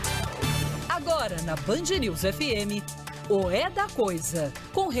Agora na Band News FM, o É da Coisa,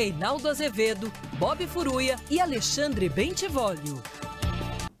 com Reinaldo Azevedo, Bob Furuia e Alexandre Bentivolio.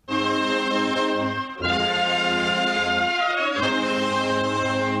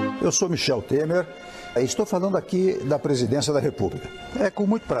 Eu sou Michel Temer, estou falando aqui da Presidência da República. É com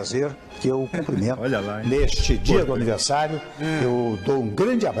muito prazer que eu cumprimento neste dia do aniversário. Eu dou um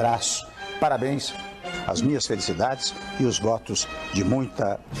grande abraço, parabéns, as minhas felicidades e os votos de muito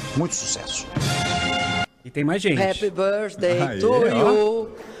sucesso. E tem mais gente. Happy birthday to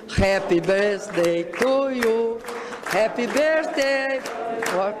you, happy birthday to you, happy birthday,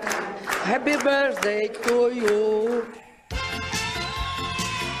 happy birthday to you.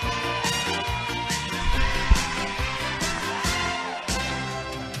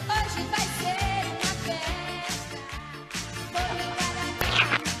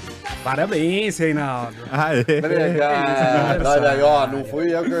 Parabéns, Reinaldo. Obrigado. Olha aí, ó, não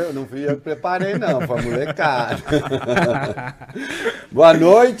fui eu que preparei, não, foi a molecada. Boa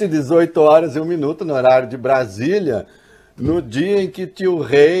noite, 18 horas e 1 minuto, no horário de Brasília, no dia em que tio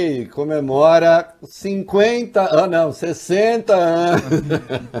Rei comemora 60 anos.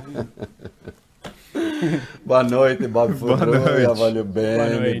 Boa noite, Bob Furuia, valeu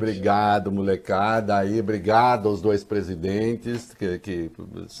bem, obrigado, molecada, aí, obrigado aos dois presidentes que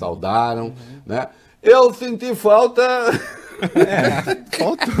saudaram, né? Eu senti falta...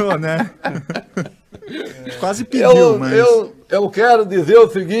 faltou, né? Quase pediu, mas... Eu quero dizer o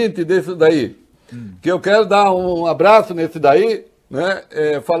seguinte desse daí, que eu quero dar um abraço nesse daí, né?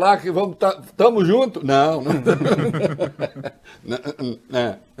 Falar que estamos juntos. Não.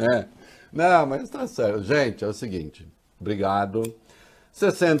 Não, mas tá certo. Gente, é o seguinte, obrigado.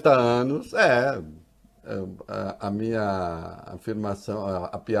 60 anos, a minha afirmação,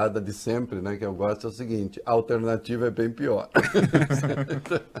 a piada de sempre, né, que eu gosto é o seguinte, a alternativa é bem pior.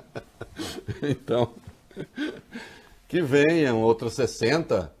 Então, que venham outros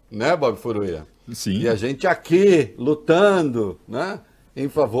 60, né, Bob Furuia? Sim. E a gente aqui, lutando, né, em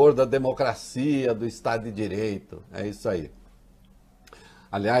favor da democracia, do Estado de Direito, é isso aí.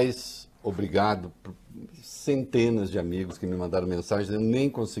 Aliás... Obrigado por centenas de amigos que me mandaram mensagens, eu nem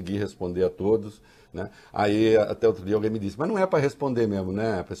consegui responder a todos, né? Aí até outro dia alguém me disse, mas não é para responder mesmo,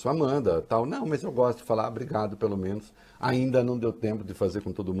 né? A pessoa manda, tal. Não, mas eu gosto de falar obrigado pelo menos. Ainda não deu tempo de fazer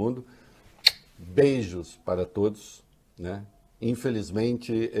com todo mundo. Beijos para todos, né?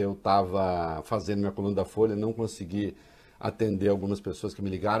 Infelizmente eu estava fazendo minha coluna da Folha, não consegui atender algumas pessoas que me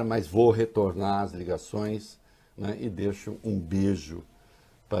ligaram, mas vou retornar as ligações, né? E deixo um beijo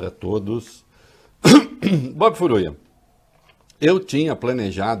para todos. Bob Furuia, eu tinha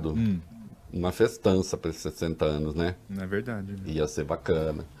planejado uma festança para esses 60 anos, né? Não é verdade. Ia ser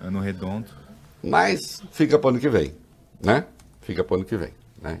bacana. Ano redondo. Mas fica para o ano que vem, né? Fica para o ano que vem,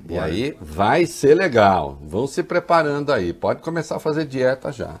 né? E aí vai ser legal. Vão se preparando aí. Pode começar a fazer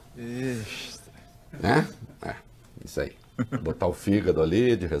dieta já. Ixi. Né? Isso aí. Botar o fígado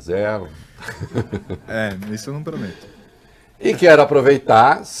ali de reserva. Isso eu não prometo. E quero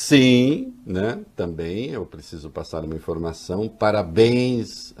aproveitar, sim, né? Também eu preciso passar uma informação.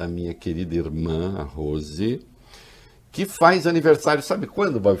 Parabéns à minha querida irmã, a Rose, que faz aniversário, sabe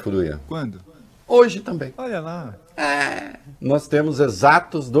quando, Bob Furuia? Quando? Hoje também. Olha lá. Nós temos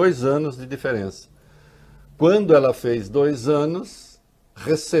exatos 2 anos de diferença. Quando ela fez 2 anos,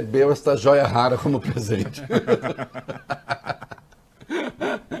 recebeu esta joia rara como presente.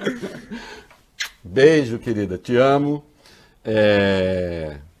 Beijo, querida, te amo.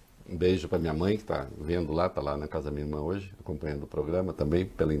 Um beijo para minha mãe que está vendo lá, está lá na casa da minha irmã hoje, acompanhando o programa também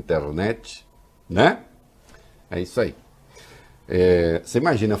pela internet, né? É isso aí. Você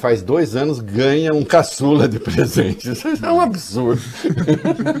imagina, faz 2 anos ganha um caçula de presente. Isso é um absurdo.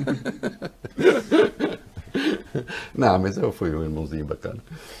 Não, mas eu fui um irmãozinho bacana.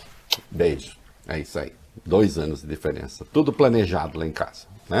 Beijo. É isso aí. 2 anos de diferença. Tudo planejado lá em casa,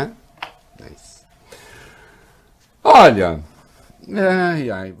 né? É isso. Olha,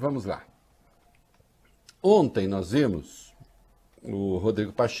 vamos lá. Ontem nós vimos o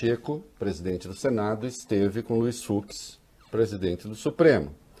Rodrigo Pacheco, presidente do Senado, esteve com Luiz Fux, presidente do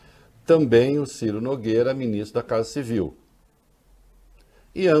Supremo. Também o Ciro Nogueira, ministro da Casa Civil.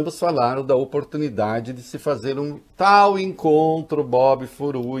 E ambos falaram da oportunidade de se fazer um tal encontro Bob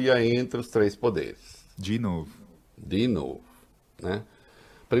Furuia entre os 3 poderes. De novo, né?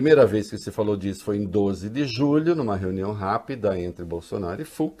 Primeira vez que se falou disso foi em 12 de julho, numa reunião rápida entre Bolsonaro e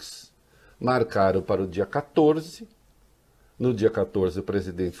Fux. Marcaram para o dia 14. No dia 14 o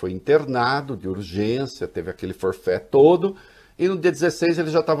presidente foi internado de urgência, teve aquele forfé todo. E no dia 16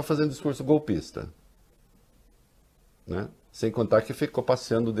 ele já estava fazendo discurso golpista, né? Sem contar que ficou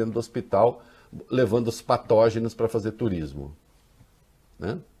passeando dentro do hospital, levando os patógenos para fazer turismo.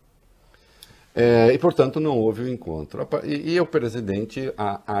 Né? E, portanto, não houve o encontro. E o presidente,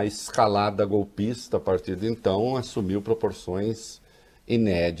 a escalada golpista, a partir de então, assumiu proporções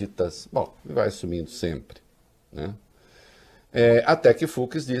inéditas. Bom, vai assumindo sempre. Né? Até que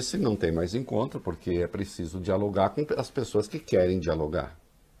Fux disse, não tem mais encontro, porque é preciso dialogar com as pessoas que querem dialogar.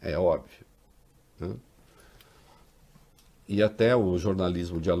 É óbvio. Né? E até o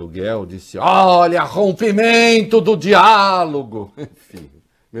jornalismo de aluguel disse, olha, rompimento do diálogo. Enfim,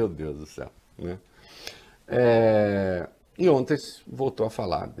 meu Deus do céu. Né? E ontem voltou a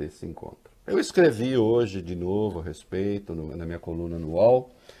falar desse encontro. Eu escrevi hoje de novo a respeito, na minha coluna no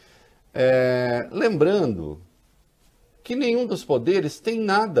UOL, lembrando que nenhum dos poderes tem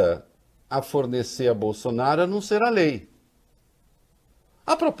nada a fornecer a Bolsonaro a não ser a lei.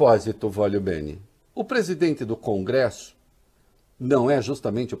 A propósito, voglio bene, o presidente do Congresso não é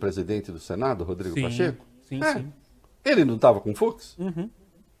justamente o presidente do Senado, Rodrigo Pacheco? Sim. Ele não estava com Fux? Uhum.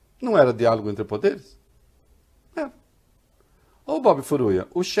 Não era diálogo entre poderes? Ô Bob Furuia,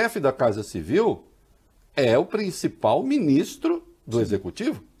 o chefe da Casa Civil é o principal ministro do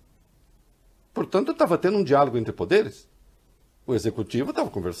Executivo. Portanto, estava tendo um diálogo entre poderes. O Executivo estava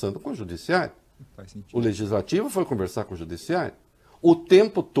conversando com o Judiciário. Faz sentido. O Legislativo foi conversar com o Judiciário. O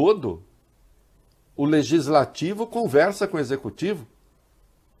tempo todo, o Legislativo conversa com o Executivo.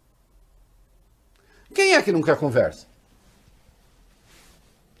 Quem é que não quer conversa?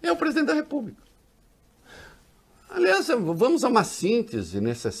 É o presidente da República. Aliás, vamos a uma síntese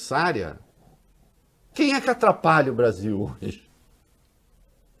necessária. Quem é que atrapalha o Brasil hoje?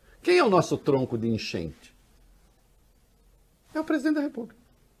 Quem é o nosso tronco de enchente? É o presidente da República.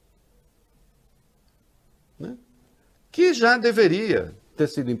 Né? Que já deveria ter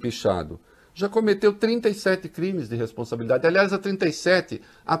sido empichado. Já cometeu 37 crimes de responsabilidade. Aliás, a 37,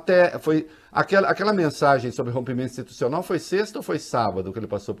 até foi aquela mensagem sobre rompimento institucional, foi sexta ou foi sábado que ele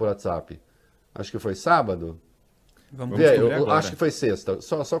passou por WhatsApp? Acho que foi sábado. Vamos eu acho que foi sexta.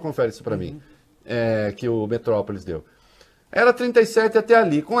 Só confere isso para mim. Que o Metrópolis deu. Era 37 até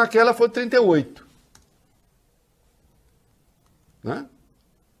ali. Com aquela foi 38. Né?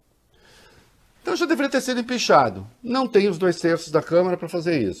 Então já deveria ter sido empichado. Não tem os 2/3 da Câmara para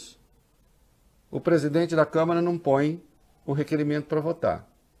fazer isso. O presidente da Câmara não põe o requerimento para votar.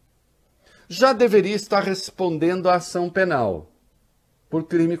 Já deveria estar respondendo à ação penal por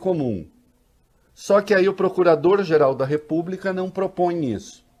crime comum. Só que aí o Procurador-Geral da República não propõe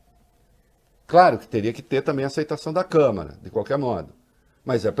isso. Claro que teria que ter também a aceitação da Câmara, de qualquer modo.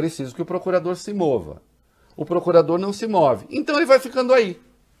 Mas é preciso que o procurador se mova. O procurador não se move. Então ele vai ficando aí.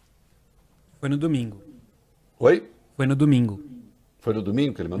 Foi no domingo. Oi? Foi no domingo. Foi no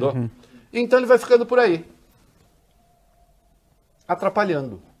domingo que ele mandou? Uhum. Então ele vai ficando por aí.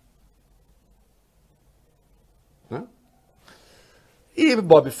 Atrapalhando. Né? E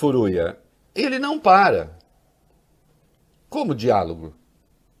Bob Furuia, ele não para. Como diálogo?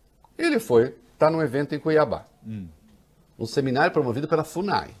 Ele está num evento em Cuiabá. Um seminário promovido pela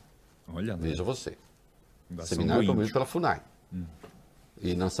FUNAI. Olha, veja você. Seminário promovido pela FUNAI.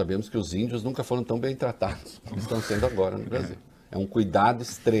 E nós sabemos que os índios nunca foram tão bem tratados como estão sendo agora no Brasil. É um cuidado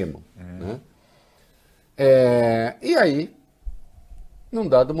extremo. Né? E aí, num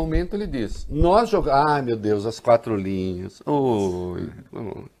dado momento, ele diz, nós jogamos... Ai, meu Deus, as 4 linhas. Oi.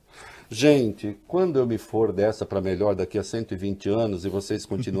 Gente, quando eu me for dessa para melhor daqui a 120 anos e vocês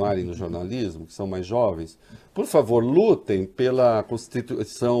continuarem no jornalismo, que são mais jovens, por favor, lutem pela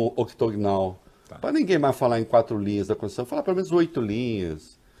Constituição octogonal. Tá. Para ninguém mais falar em 4 linhas da Constituição, falar pelo menos 8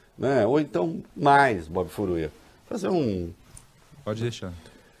 linhas. Né? Ou então mais, Bob Furuia. Fazer um... Pode deixar.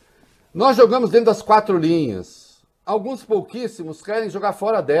 Nós jogamos dentro das 4 linhas. Alguns pouquíssimos querem jogar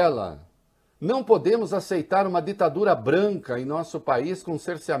fora dela. Não podemos aceitar uma ditadura branca em nosso país com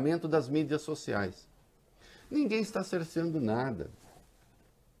cerceamento das mídias sociais. Ninguém está cerceando nada.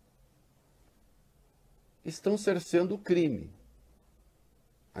 Estão cerceando o crime.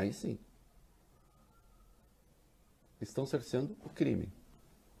 Aí sim. Estão cerceando o crime.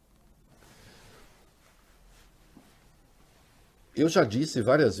 Eu já disse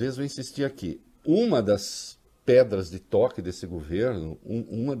várias vezes, vou insistir aqui. Uma das pedras de toque desse governo,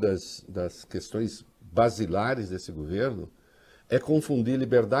 uma das questões basilares desse governo, é confundir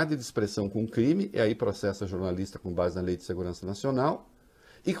liberdade de expressão com crime, e aí processa jornalista com base na Lei de Segurança Nacional,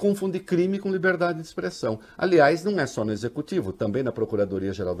 e confundir crime com liberdade de expressão. Aliás, não é só no Executivo, também na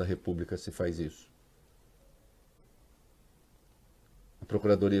Procuradoria-Geral da República se faz isso. A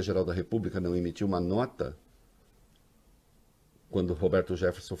Procuradoria-Geral da República não emitiu uma nota quando Roberto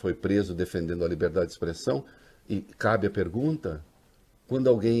Jefferson foi preso defendendo a liberdade de expressão, E cabe a pergunta, quando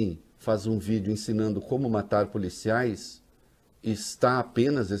alguém faz um vídeo ensinando como matar policiais, está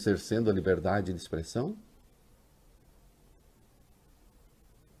apenas exercendo a liberdade de expressão?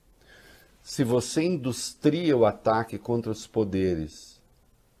 Se você industria o ataque contra os poderes,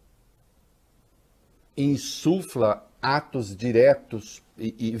 insufla atos diretos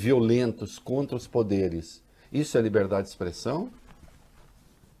e violentos contra os poderes, isso é liberdade de expressão?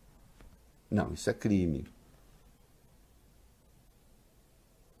 Não, isso é crime.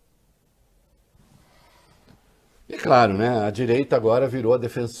 E claro, né, a direita agora virou a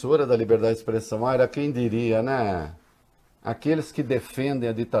defensora da liberdade de expressão. Ah, era quem diria, né? Aqueles que defendem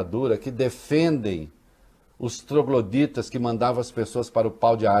a ditadura, que defendem os trogloditas que mandavam as pessoas para o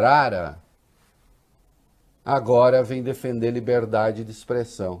pau de arara, agora vem defender liberdade de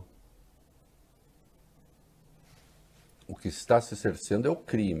expressão. O que está se cerceando é o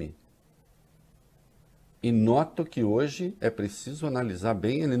crime. E noto que hoje é preciso analisar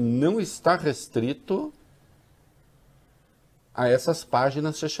bem, ele não está restrito a essas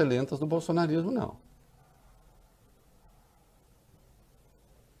páginas excelentes do bolsonarismo, não.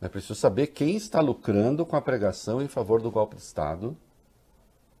 É preciso saber quem está lucrando com a pregação em favor do golpe de Estado,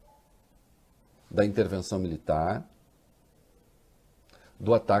 da intervenção militar,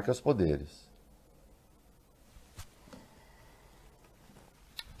 do ataque aos poderes.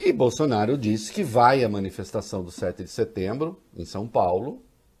 E Bolsonaro disse que vai à manifestação do 7 de setembro, em São Paulo,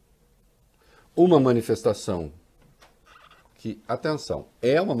 uma manifestação que, atenção,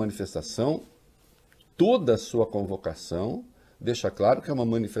 é uma manifestação, toda a sua convocação deixa claro que é uma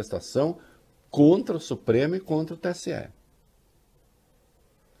manifestação contra o Supremo e contra o TSE.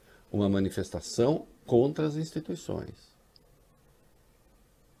 Uma manifestação contra as instituições,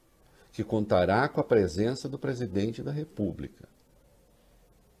 que contará com a presença do presidente da República.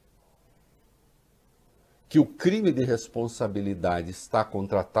 Que o crime de responsabilidade está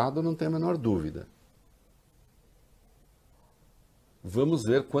contratado, não tem a menor dúvida. Vamos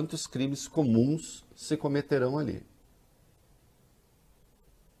ver quantos crimes comuns se cometerão ali.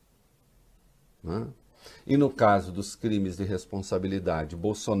 E no caso dos crimes de responsabilidade,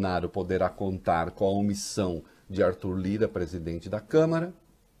 Bolsonaro poderá contar com a omissão de Arthur Lira, presidente da Câmara,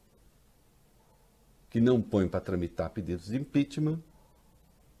 que não põe para tramitar pedidos de impeachment.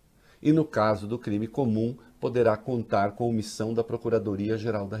 E no caso do crime comum, poderá contar com a omissão da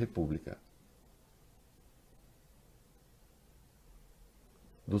Procuradoria-Geral da República.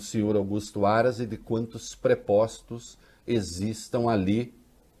 Do senhor Augusto Aras e de quantos prepostos existam ali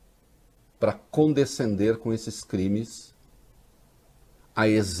para condescender com esses crimes, a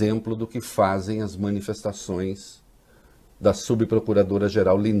exemplo do que fazem as manifestações da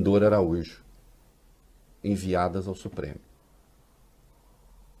subprocuradora-geral Lindor Araújo, enviadas ao Supremo.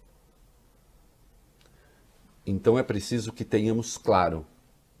 Então é preciso que tenhamos claro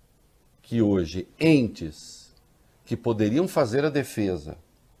que hoje entes que poderiam fazer a defesa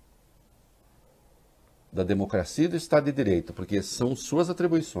da democracia e do Estado de Direito, porque são suas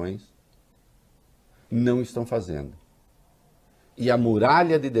atribuições, não estão fazendo. E a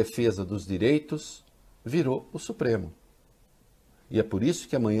muralha de defesa dos direitos virou o Supremo. E é por isso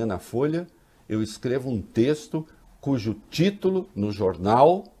que amanhã na Folha eu escrevo um texto cujo título no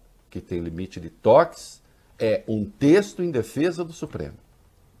jornal, que tem limite de toques, é um texto em defesa do Supremo.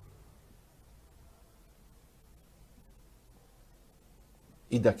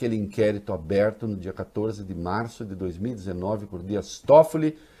 E daquele inquérito aberto no dia 14 de março de 2019 por Dias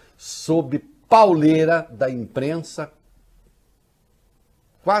Toffoli, sob pauleira da imprensa,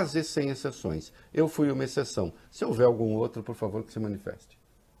 quase sem exceções. Eu fui uma exceção. Se houver algum outro, por favor, que se manifeste.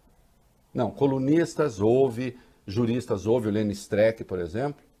 Não, colunistas houve, juristas houve, o Lênin Streck, por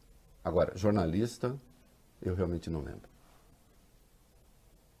exemplo. Agora, jornalista, eu realmente não lembro.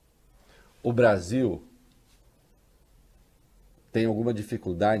 O Brasil tem alguma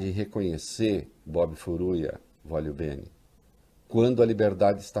dificuldade em reconhecer, Bob Furuia, Vólio Bene, quando a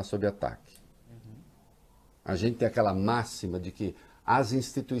liberdade está sob ataque. A gente tem aquela máxima de que as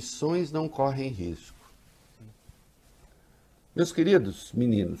instituições não correm risco. Meus queridos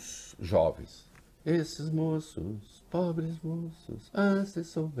meninos jovens, esses moços, pobres moços, se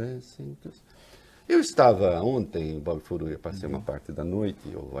soubessem que... Eu estava ontem, Bob Furuia, passei uma parte da noite,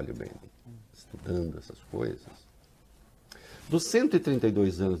 eu olho bem, estudando essas coisas. Dos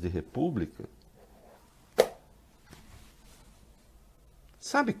 132 anos de República,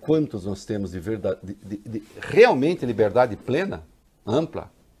 sabe quantos nós temos de realmente liberdade plena, ampla?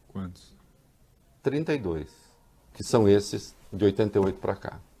 Quantos? 32, que são esses de 88 para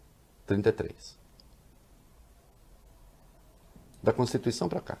cá. 33. Da Constituição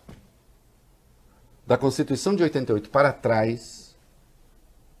para cá. da Constituição de 88 para trás,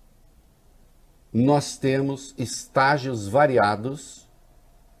 nós temos estágios variados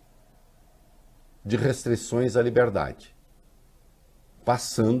de restrições à liberdade,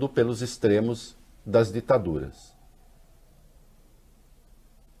 passando pelos extremos das ditaduras.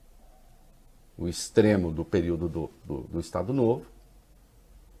 O extremo do período do Estado Novo,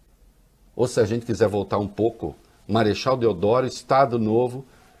 ou se a gente quiser voltar um pouco, Marechal Deodoro, Estado Novo,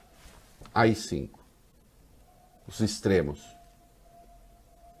 AI-5. Os extremos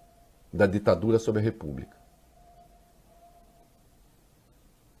da ditadura sobre a República.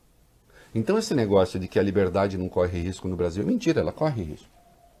 Então esse negócio de que a liberdade não corre risco no Brasil é mentira, ela corre risco.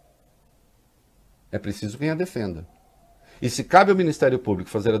 É preciso quem a defenda. E se cabe ao Ministério Público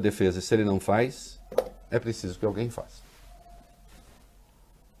fazer a defesa e se ele não faz, é preciso que alguém faça.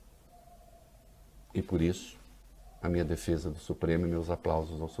 E por isso, a minha defesa do Supremo e meus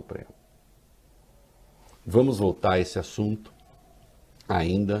aplausos ao Supremo. Vamos voltar a esse assunto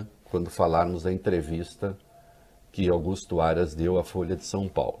ainda quando falarmos da entrevista que Augusto Aras deu à Folha de São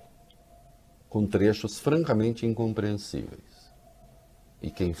Paulo, com trechos francamente incompreensíveis. E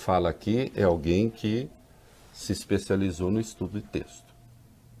quem fala aqui é alguém que se especializou no estudo de texto.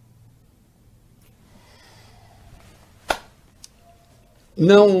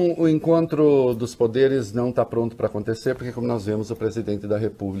 Não, o encontro dos poderes não está pronto para acontecer, porque, como nós vemos, o presidente da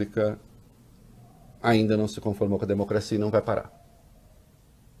República ainda não se conformou com a democracia e não vai parar.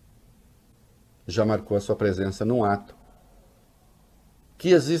 Já marcou a sua presença num ato que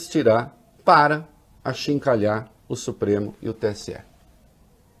existirá para achincalhar o Supremo e o TSE.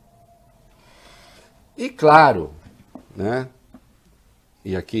 E claro, né,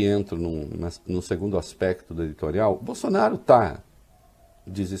 e aqui entro num segundo aspecto do editorial, o Bolsonaro está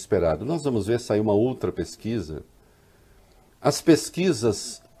desesperado. Nós vamos ver sair uma outra pesquisa. As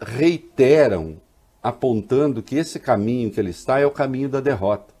pesquisas reiteram, apontando que esse caminho que ele está é o caminho da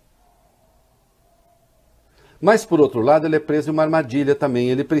derrota. Mas, por outro lado, ele é preso em uma armadilha também.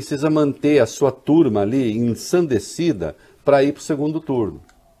 Ele precisa manter a sua turma ali ensandecida para ir para o segundo turno.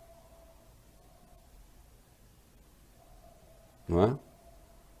 Não é?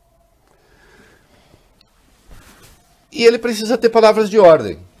 E ele precisa ter palavras de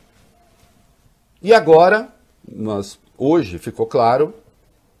ordem. E agora, hoje ficou claro,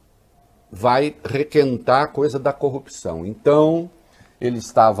 vai requentar a coisa da corrupção. Então, ele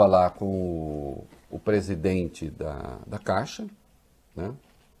estava lá com o presidente da Caixa, né?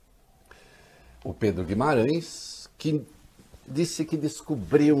 O Pedro Guimarães, que disse que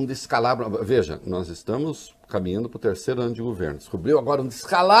descobriu um descalabro. Veja, nós estamos caminhando para o 3º ano de governo. Descobriu agora um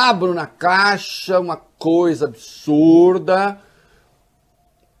descalabro na Caixa, uma coisa absurda,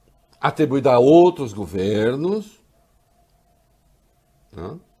 atribuída a outros governos.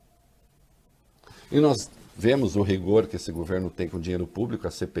 Né? E nós vemos o rigor que esse governo tem com dinheiro público,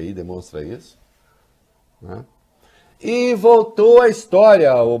 a CPI demonstra isso. Né? E voltou a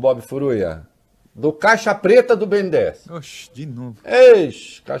história, o Bob Furuia, do Caixa Preta do BNDES. Oxe, de novo.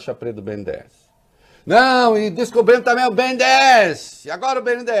 Eixe, Caixa Preta do BNDES. Não, e descobrindo também o BNDES. E agora o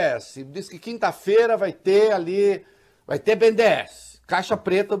BNDES. Diz que quinta-feira vai ter ali, vai ter BNDES. Caixa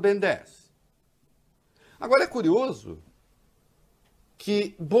Preta do BNDES. Agora é curioso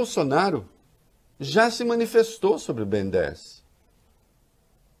que Bolsonaro já se manifestou sobre o BNDES,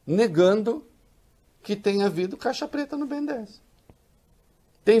 negando que tenha havido Caixa Preta no BNDES.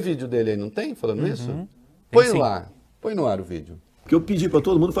 Tem vídeo dele aí, não tem? Falando isso? Põe no ar. Põe no ar o vídeo. Que eu pedi para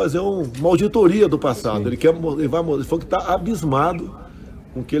todo mundo fazer uma auditoria do passado. Ele falou que está abismado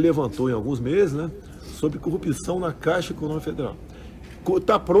com o que ele levantou em alguns meses, né? Sobre corrupção na Caixa Econômica Federal.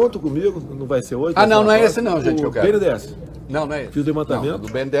 Está pronto comigo? Não vai ser hoje? Não, não é esse não, gente, que eu quero. BNDES. Não, não é esse. Fiz o levantamento. Não,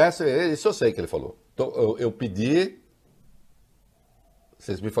 do BNDES, isso eu sei que ele falou. Então, eu pedi...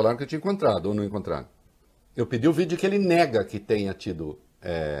 Vocês me falaram que eu tinha encontrado ou não encontrado. Eu pedi o vídeo que ele nega que tenha tido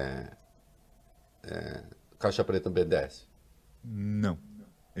Caixa Preta no BNDES. Não,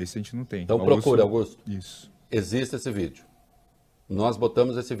 esse a gente não tem. Então procura, Augusto. Isso. Existe esse vídeo. Nós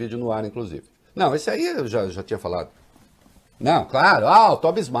botamos esse vídeo no ar, inclusive. Não, esse aí eu já tinha falado. Não, claro, eu tô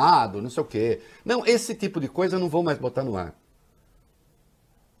abismado, não sei o quê. Não, esse tipo de coisa eu não vou mais botar no ar.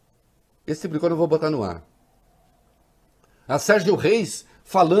 Esse tipo de coisa eu não vou botar no ar. A Sérgio Reis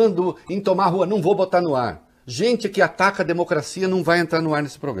falando em tomar rua, não vou botar no ar. Gente que ataca a democracia não vai entrar no ar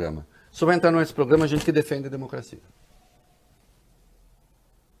nesse programa. Só vai entrar no ar nesse programa gente que defende a democracia.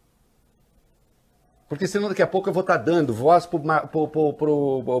 Porque senão daqui a pouco eu vou estar dando voz pro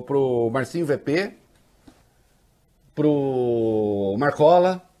Marcinho VP, pro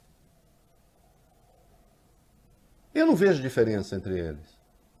Marcola. Eu não vejo diferença entre eles.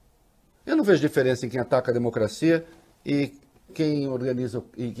 Eu não vejo diferença em quem ataca a democracia e quem organiza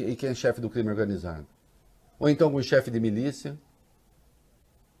e quem é chefe do crime organizado. Ou então algum chefe de milícia.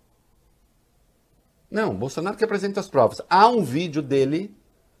 Não, Bolsonaro que apresenta as provas. Há um vídeo dele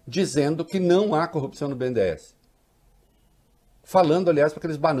dizendo que não há corrupção no BNDES. Falando, aliás, para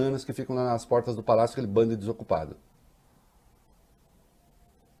aqueles bananas que ficam lá nas portas do palácio, aquele bando de desocupado.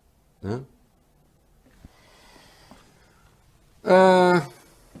 Né?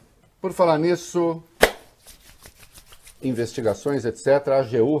 Por falar nisso, investigações, etc., a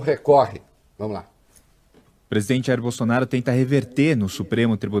AGU recorre. Vamos lá. O presidente Jair Bolsonaro tenta reverter no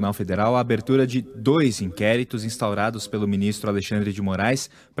Supremo Tribunal Federal a abertura de 2 inquéritos instaurados pelo ministro Alexandre de Moraes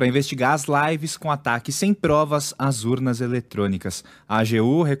para investigar as lives com ataques sem provas às urnas eletrônicas. A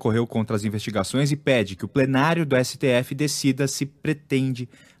AGU recorreu contra as investigações e pede que o plenário do STF decida se pretende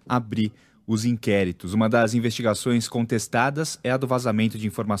abrir os inquéritos. Uma das investigações contestadas é a do vazamento de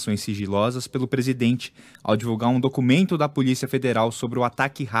informações sigilosas pelo presidente ao divulgar um documento da Polícia Federal sobre o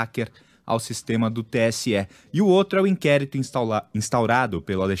ataque hacker ao sistema do TSE. E o outro é o inquérito instaurado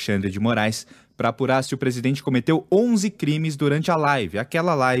pelo Alexandre de Moraes para apurar se o presidente cometeu 11 crimes durante a live,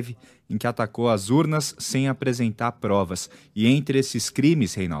 aquela live em que atacou as urnas sem apresentar provas. E entre esses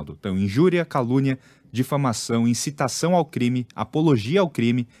crimes, Reinaldo, estão injúria, calúnia, difamação, incitação ao crime, apologia ao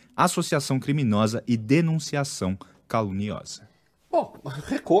crime, associação criminosa e denunciação caluniosa. Bom,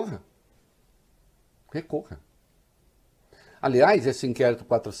 recorra. Recorra. Aliás, esse inquérito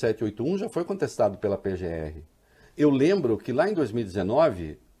 4781 já foi contestado pela PGR. Eu lembro que lá em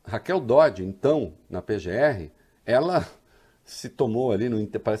 2019, Raquel Dodge, então, na PGR, ela se tomou ali,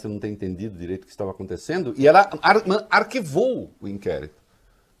 parece não ter entendido direito o que estava acontecendo, e ela arquivou o inquérito.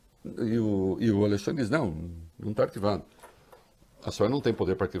 E o Alexandre diz, não está arquivado. A senhora não tem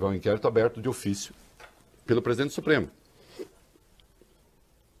poder para arquivar um inquérito aberto de ofício pelo presidente do Supremo.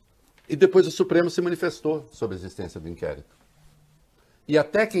 E depois o Supremo se manifestou sobre a existência do inquérito. E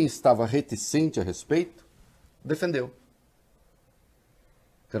até quem estava reticente a respeito, defendeu.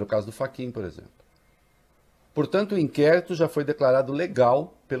 Que era o caso do Fachin, por exemplo. Portanto, o inquérito já foi declarado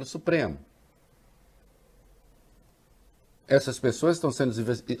legal pelo Supremo. Essas pessoas estão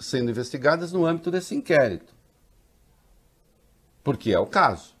sendo investigadas no âmbito desse inquérito. Porque é o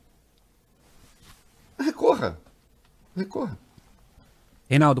caso. Recorra. Recorra.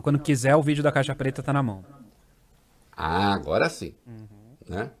 Reinaldo, quando quiser, o vídeo da Caixa Preta tá na mão. Ah, agora sim.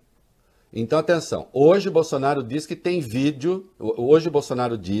 Né? Então, atenção. Hoje Bolsonaro diz que tem vídeo. Hoje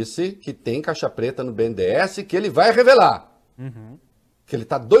Bolsonaro disse que tem caixa preta no BNDES que ele vai revelar. Que ele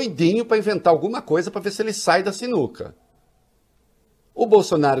tá doidinho para inventar alguma coisa para ver se ele sai da sinuca. O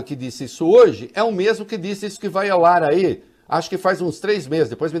Bolsonaro que disse isso hoje é o mesmo que disse isso que vai ao ar aí. Acho que faz uns 3 meses.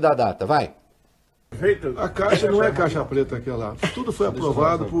 Depois me dá a data. Vai. A caixa não é caixa preta aquela. Tudo foi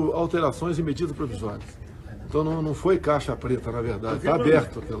aprovado por alterações e medidas provisórias. Então não foi caixa preta, na verdade. Está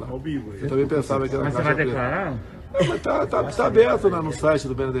aberto aquilo lá. Eu também pensava que era caixa preta. Mas você vai declarar? Está aberto no site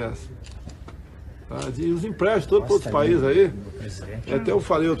do BNDES. Tá? E os empréstimos todos para outros países aí. Até eu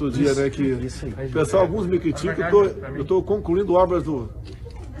falei outro dia, né, que o pessoal, alguns me criticam que eu estou concluindo obras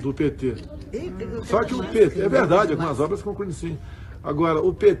do PT. Só que o PT, é verdade, algumas obras concluem sim. Agora,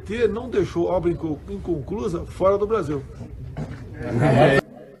 o PT não deixou obra inconclusa fora do Brasil.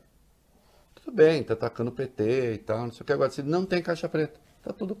 Tudo bem, tá atacando o PT e tal, não sei o que. Agora, se não tem caixa preta,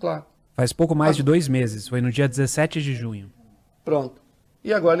 tá tudo claro. Faz pouco mais de 2 meses, foi no dia 17 de junho. Pronto.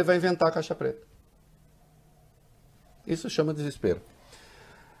 E agora ele vai inventar a caixa preta. Isso chama desespero.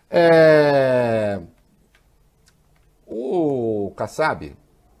 O Kassab,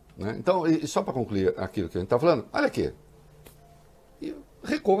 né? Então, e só para concluir aquilo que a gente está falando, olha aqui.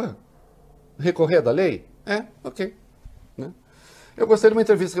 Recorra. Recorrer da lei? Ok. Né? Eu gostei de uma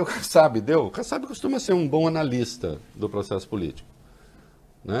entrevista que o Kassab deu. O Kassab costuma ser um bom analista do processo político.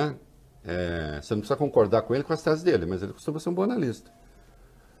 Né? Você não precisa concordar com ele, com as teses dele, mas ele costuma ser um bom analista.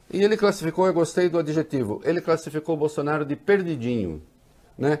 E ele classificou, eu gostei do adjetivo, ele classificou o Bolsonaro de perdidinho.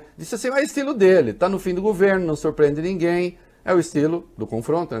 Né? Disse assim, é o estilo dele, está no fim do governo, não surpreende ninguém, é o estilo do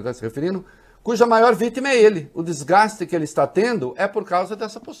confronto, está se referindo, cuja maior vítima é ele. O desgaste que ele está tendo é por causa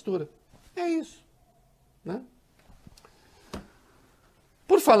dessa postura. É isso. Né?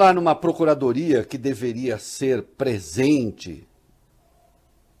 Por falar numa procuradoria que deveria ser presente,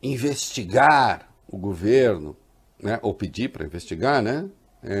 investigar o governo, né? Ou pedir para investigar, né?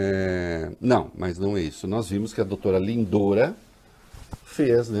 Não, mas não é isso. Nós vimos que a doutora Lindora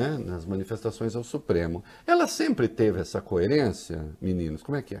fez, né, nas manifestações ao Supremo. Ela sempre teve essa coerência, meninos?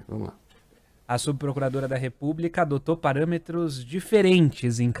 Como é que é? Vamos lá. A subprocuradora da República adotou parâmetros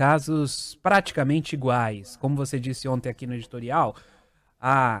diferentes em casos praticamente iguais. Como você disse ontem aqui no editorial,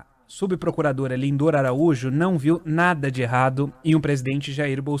 a subprocuradora Lindor Araújo não viu nada de errado em o presidente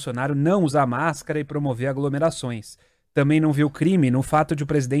Jair Bolsonaro não usar máscara e promover aglomerações. Também não viu crime no fato de o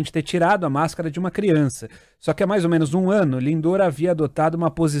presidente ter tirado a máscara de uma criança. Só que há mais ou menos um ano, Lindor havia adotado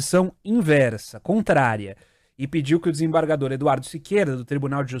uma posição inversa, contrária, e pediu que o desembargador Eduardo Siqueira, do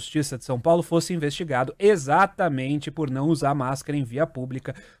Tribunal de Justiça de São Paulo, fosse investigado exatamente por não usar máscara em via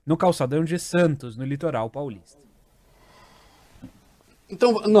pública no calçadão de Santos, no litoral paulista.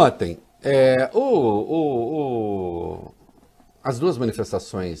 Então, notem, as duas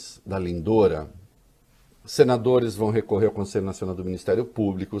manifestações da Lindora, senadores vão recorrer ao Conselho Nacional do Ministério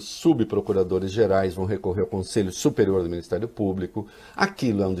Público, subprocuradores gerais vão recorrer ao Conselho Superior do Ministério Público,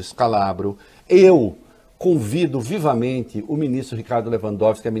 aquilo é um descalabro. Eu convido vivamente o ministro Ricardo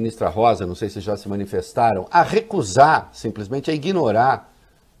Lewandowski e a ministra Rosa, não sei se já se manifestaram, a recusar, simplesmente a ignorar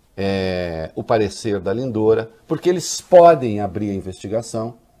o parecer da Lindora, porque eles podem abrir a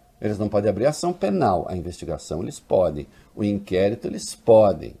investigação, eles não podem abrir a ação penal, a investigação eles podem, o inquérito eles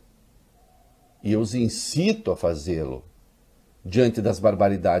podem. E eu os incito a fazê-lo diante das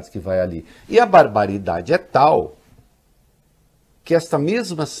barbaridades que vai ali. E a barbaridade é tal que esta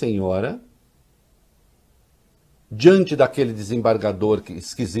mesma senhora, diante daquele desembargador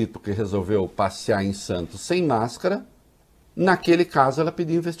esquisito que resolveu passear em Santos sem máscara, naquele caso ela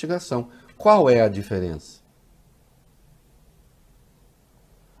pediu investigação. Qual é a diferença?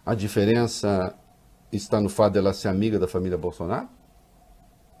 A diferença está no fato dela ser amiga da família Bolsonaro?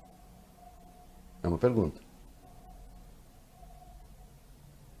 É uma pergunta.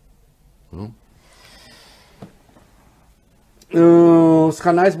 Os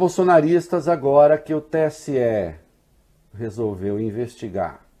canais bolsonaristas, agora que o TSE resolveu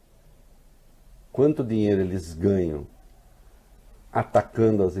investigar quanto dinheiro eles ganham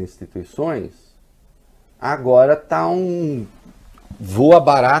atacando as instituições, agora tá voa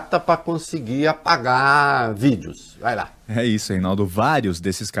barata para conseguir apagar vídeos. Vai lá. É isso, Reinaldo. Vários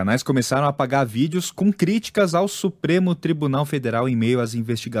desses canais começaram a apagar vídeos com críticas ao Supremo Tribunal Federal em meio às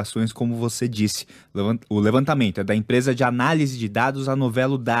investigações, como você disse. O levantamento é da empresa de análise de dados a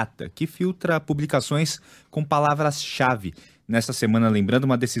Novelo Data, que filtra publicações com palavras-chave. Nesta semana, lembrando,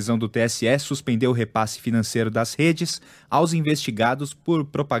 uma decisão do TSE suspendeu o repasse financeiro das redes aos investigados por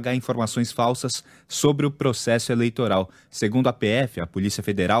propagar informações falsas sobre o processo eleitoral. Segundo a PF, a Polícia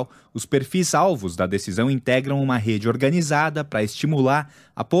Federal, os perfis alvos da decisão integram uma rede organizada para estimular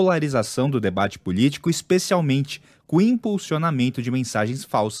a polarização do debate político, especialmente com o impulsionamento de mensagens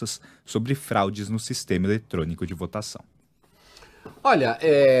falsas sobre fraudes no sistema eletrônico de votação. Olha,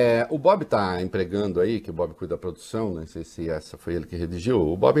 o Bob está empregando aí, que o Bob cuida da produção, não sei se essa foi ele que redigiu,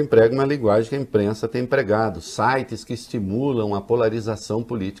 o Bob emprega uma linguagem que a imprensa tem empregado, sites que estimulam a polarização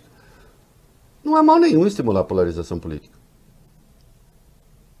política. Não há mal nenhum estimular a polarização política.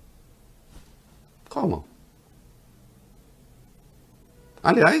 Qual mal?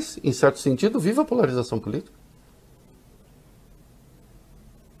 Aliás, em certo sentido, viva a polarização política.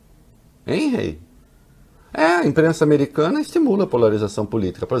 Hein, Rei? A imprensa americana estimula a polarização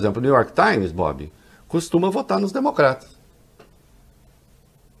política. Por exemplo, o New York Times, Bob, costuma votar nos democratas.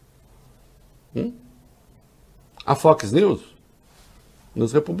 A Fox News,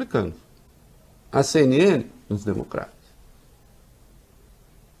 nos republicanos. A CNN, nos democratas.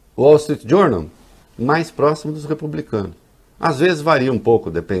 O Wall Street Journal, mais próximo dos republicanos. Às vezes varia um pouco,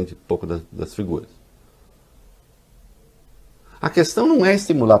 depende um pouco das figuras. A questão não é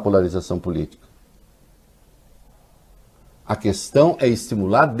estimular a polarização política. A questão é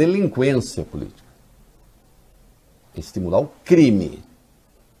estimular a delinquência política. Estimular o crime.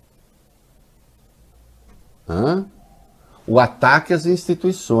 O ataque às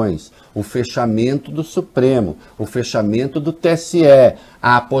instituições, o fechamento do Supremo, o fechamento do TSE,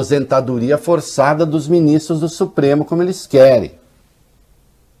 a aposentadoria forçada dos ministros do Supremo como eles querem.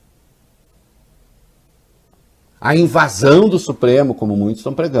 A invasão do Supremo, como muitos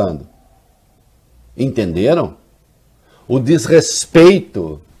estão pregando. Entenderam? O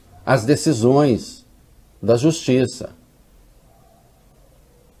desrespeito às decisões da justiça.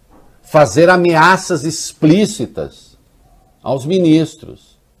 Fazer ameaças explícitas aos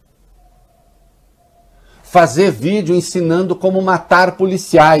ministros. Fazer vídeo ensinando como matar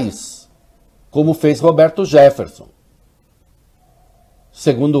policiais, como fez Roberto Jefferson.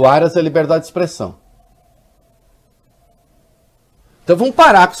 Segundo Aras, é liberdade de expressão. Então vamos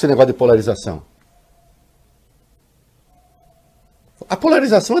parar com esse negócio de polarização. A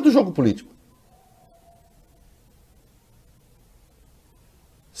polarização é do jogo político.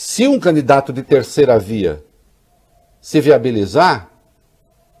 Se um candidato de terceira via se viabilizar,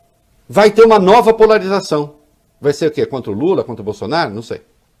 vai ter uma nova polarização. Vai ser o quê? Contra o Lula, contra o Bolsonaro? Não sei.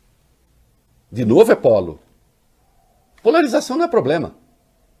 De novo é polo. Polarização não é problema.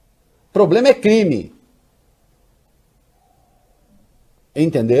 Problema é crime.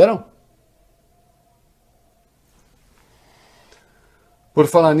 Entenderam? Por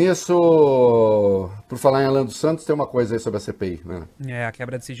falar nisso, por falar em Alan dos Santos, tem uma coisa aí sobre a CPI, né? A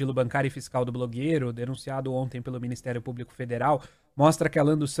quebra de sigilo bancário e fiscal do blogueiro, denunciado ontem pelo Ministério Público Federal, mostra que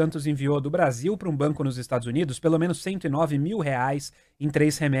Alan dos Santos enviou do Brasil para um banco nos Estados Unidos pelo menos R$109 mil em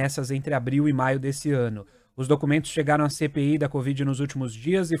 3 remessas entre abril e maio desse ano. Os documentos chegaram à CPI da Covid nos últimos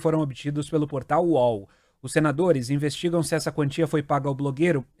dias e foram obtidos pelo portal UOL. Os senadores investigam se essa quantia foi paga ao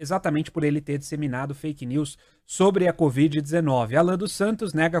blogueiro exatamente por ele ter disseminado fake news sobre a Covid-19. Alan dos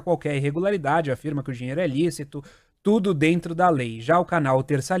Santos nega qualquer irregularidade, afirma que o dinheiro é lícito, tudo dentro da lei. Já o canal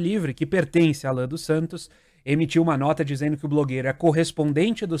Terça Livre, que pertence a Alan dos Santos, emitiu uma nota dizendo que o blogueiro é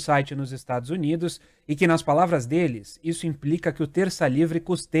correspondente do site nos Estados Unidos e que, nas palavras deles, isso implica que o Terça Livre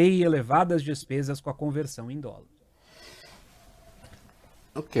custeie elevadas despesas com a conversão em dólar.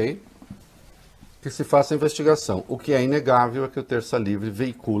 Ok. Que se faça a investigação. O que é inegável é que o Terça Livre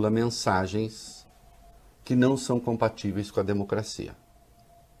veicula mensagens que não são compatíveis com a democracia.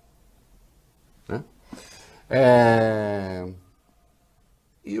 Né?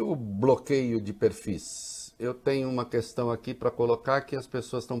 E o bloqueio de perfis? Eu tenho uma questão aqui para colocar que as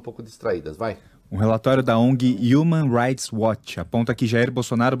pessoas estão um pouco distraídas. Vai. Um relatório da ONG Human Rights Watch aponta que Jair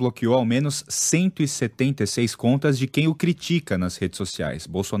Bolsonaro bloqueou ao menos 176 contas de quem o critica nas redes sociais.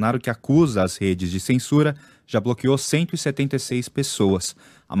 Bolsonaro, que acusa as redes de censura, já bloqueou 176 pessoas.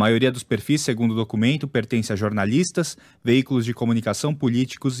 A maioria dos perfis, segundo o documento, pertence a jornalistas, veículos de comunicação,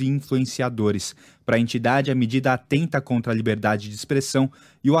 políticos e influenciadores. Para a entidade, a medida atenta contra a liberdade de expressão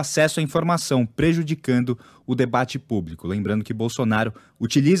e o acesso à informação, prejudicando o debate público. Lembrando que Bolsonaro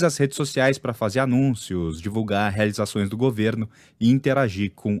utiliza as redes sociais para fazer anúncios, divulgar realizações do governo e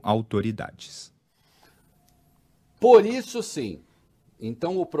interagir com autoridades. Por isso, sim.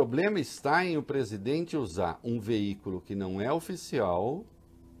 Então, o problema está em o presidente usar um veículo que não é oficial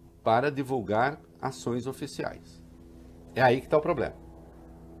para divulgar ações oficiais. É aí que está o problema.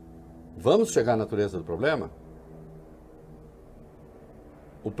 Vamos chegar à natureza do problema?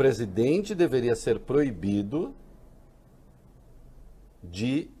 O presidente deveria ser proibido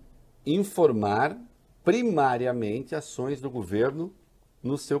de informar primariamente ações do governo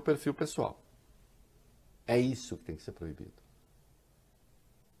no seu perfil pessoal. É isso que tem que ser proibido.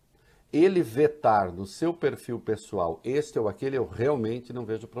 Ele vetar no seu perfil pessoal este ou aquele, eu realmente não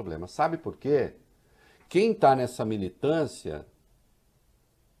vejo problema. Sabe por quê? Quem está nessa militância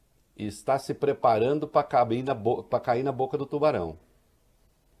está se preparando para cair na boca do tubarão.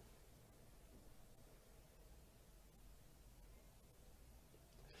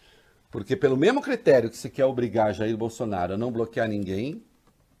 Porque pelo mesmo critério que se quer obrigar Jair Bolsonaro a não bloquear ninguém,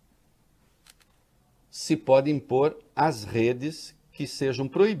 se pode impor às redes que sejam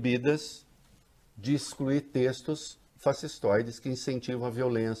proibidas de excluir textos fascistoides que incentivam a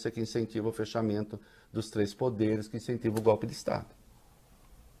violência, que incentivam o fechamento dos 3 poderes, que incentivam o golpe de Estado.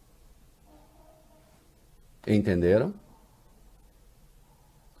 Entenderam?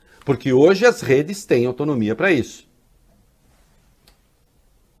 Porque hoje as redes têm autonomia para isso.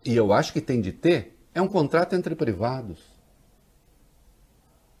 E eu acho que tem de ter, é um contrato entre privados.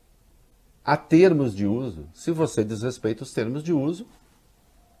 Há termos de uso. Se você desrespeita os termos de uso,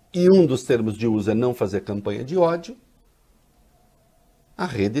 e um dos termos de uso é não fazer campanha de ódio, a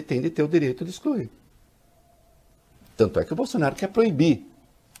rede tem de ter o direito de excluir. Tanto é que o Bolsonaro quer proibir.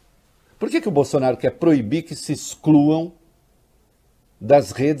 Por que o Bolsonaro quer proibir que se excluam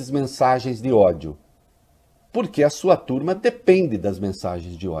das redes mensagens de ódio? Porque a sua turma depende das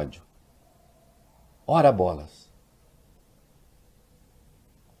mensagens de ódio. Ora bolas.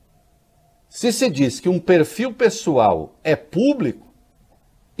 Se se diz que um perfil pessoal é público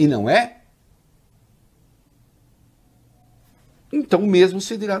e não é, então o mesmo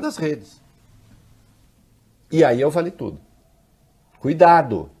se dirá das redes. E aí é o vale tudo.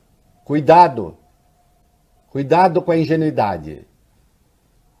 Cuidado, cuidado, cuidado com a ingenuidade.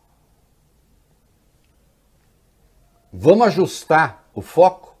 Vamos ajustar o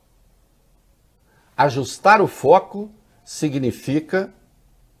foco? Ajustar o foco significa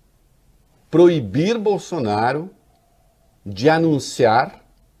proibir Bolsonaro de anunciar,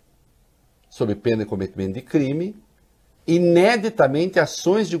 sob pena de cometimento de crime, ineditamente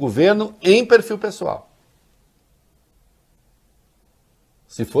ações de governo em perfil pessoal.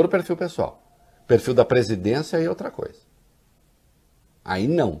 Se for o perfil pessoal. Perfil da presidência aí é outra coisa. Aí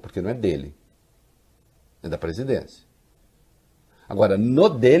não, porque não é dele. É da presidência. Agora, no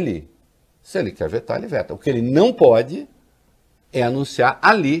dele, se ele quer vetar, ele veta. O que ele não pode é anunciar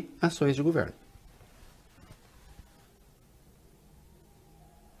ali ações de governo.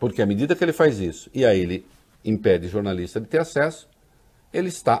 Porque à medida que ele faz isso, e aí ele impede jornalista de ter acesso, ele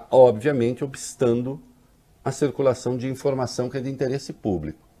está, obviamente, obstando a circulação de informação que é de interesse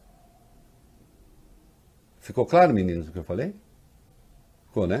público. Ficou claro, meninos, o que eu falei?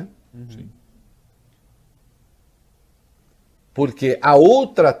 Ficou, né? Sim. Porque a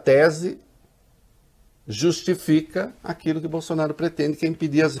outra tese justifica aquilo que Bolsonaro pretende, que é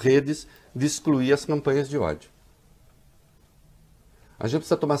impedir as redes de excluir as campanhas de ódio. A gente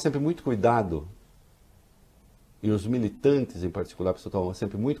precisa tomar sempre muito cuidado, e os militantes em particular precisam tomar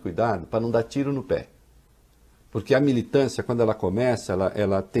sempre muito cuidado para não dar tiro no pé. Porque a militância, quando ela começa,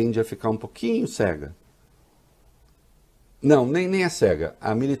 ela tende a ficar um pouquinho cega. Não, nem é cega.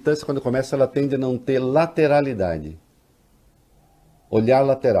 A militância, quando começa, ela tende a não ter lateralidade. Olhar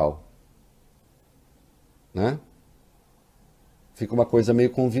lateral. Né? Fica uma coisa meio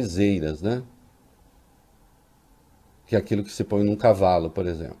com viseiras, né? Que é aquilo que se põe num cavalo, por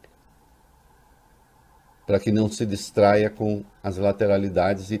exemplo. Para que não se distraia com as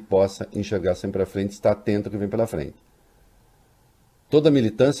lateralidades e possa enxergar sempre à frente, estar atento ao que vem pela frente. Toda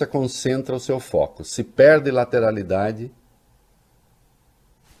militância concentra o seu foco. Se perde lateralidade,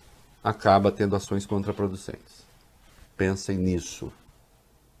 acaba tendo ações contraproducentes. Pensem nisso.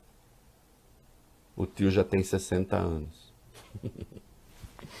 O tio já tem 60 anos.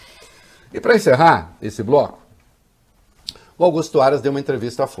 E para encerrar esse bloco, o Augusto Aras deu uma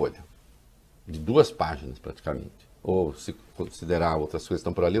entrevista à Folha. De 2 páginas, praticamente. Ou, se considerar outras coisas que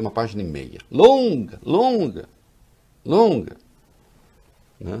estão por ali, 1,5 páginas. Longa.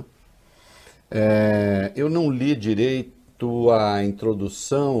 Né? Eu não li direito a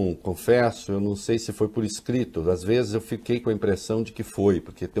introdução, confesso, eu não sei se foi por escrito. Às vezes eu fiquei com a impressão de que foi,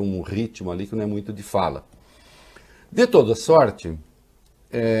 porque tem um ritmo ali que não é muito de fala. De toda sorte,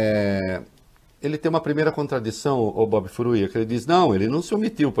 ele tem uma primeira contradição, o Bob Furuia, que ele diz, não, ele não se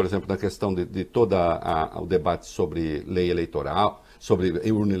omitiu, por exemplo, na questão de todo o debate sobre lei eleitoral, sobre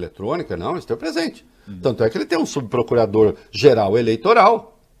urna eletrônica, não, esteve presente. Tanto é que ele tem um subprocurador-geral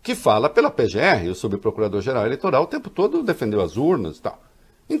eleitoral que fala pela PGR, o subprocurador-geral eleitoral o tempo todo defendeu as urnas e tal.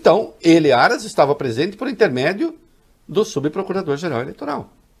 Então, ele, Aras, estava presente por intermédio do subprocurador-geral eleitoral.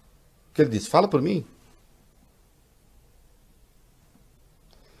 Que ele disse, fala por mim.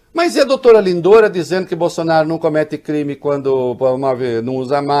 Mas e a doutora Lindora dizendo que Bolsonaro não comete crime quando não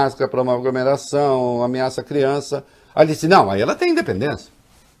usa máscara, promove aglomeração, ameaça a criança? Aí ele disse, não, aí ela tem independência.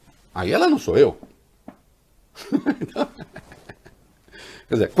 Aí ela não sou eu. Então,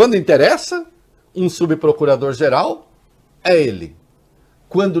 quer dizer, quando interessa, um subprocurador-geral é ele.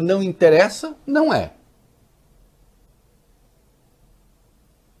 Quando não interessa, não é.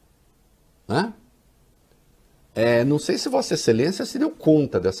 Né? Não sei se Vossa Excelência se deu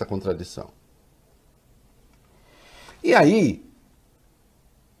conta dessa contradição. E aí,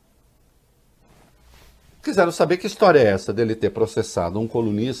 quiseram saber que história é essa dele ter processado um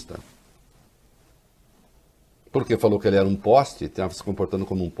colunista, porque falou que ele era um poste, estava se comportando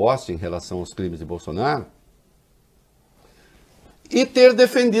como um poste em relação aos crimes de Bolsonaro, e ter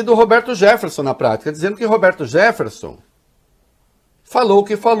defendido o Roberto Jefferson na prática, dizendo que Roberto Jefferson falou o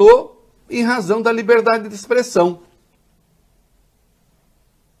que falou em razão da liberdade de expressão.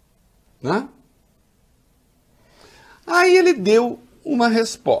 Né? Aí ele deu uma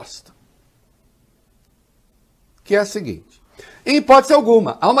resposta, que é a seguinte. Em hipótese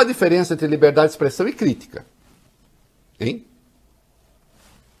alguma, há uma diferença entre liberdade de expressão e crítica. Hein?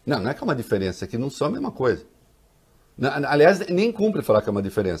 Não é que é uma diferença, é que não são a mesma coisa. Aliás, nem cumpre falar que é uma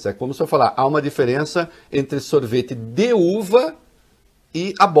diferença. É como se eu falar, há uma diferença entre sorvete de uva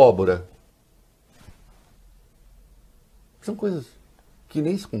e abóbora. São coisas que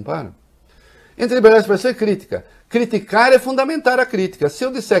nem se comparam. Entre liberdade de expressão e crítica. Criticar é fundamentar a crítica. Se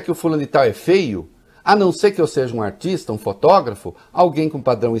eu disser que o fulano de tal é feio, a não ser que eu seja um artista, um fotógrafo, alguém com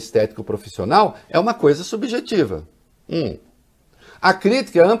padrão estético profissional, é uma coisa subjetiva. A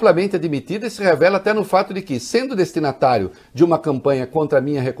crítica é amplamente admitida e se revela até no fato de que, sendo destinatário de uma campanha contra a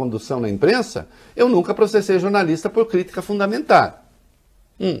minha recondução na imprensa, eu nunca processei jornalista por crítica fundamentada.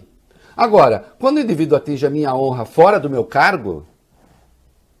 Agora, quando o indivíduo atinge a minha honra fora do meu cargo,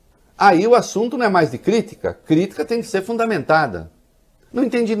 aí o assunto não é mais de crítica. Crítica tem que ser fundamentada. Não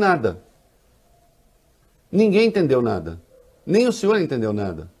entendi nada. Ninguém entendeu nada. Nem o senhor entendeu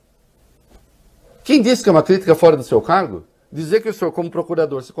nada. Quem disse que é uma crítica fora do seu cargo? Dizer que o senhor, como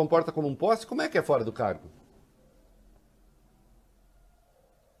procurador, se comporta como um poste, como é que é fora do cargo?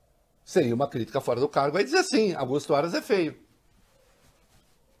 Seria uma crítica fora do cargo, aí dizer assim, Augusto Aras é feio.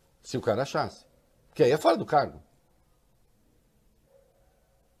 Se o cara achasse. Que aí é fora do cargo.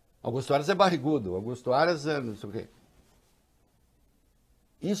 Augusto Aras é barrigudo, Augusto Aras é não sei o quê.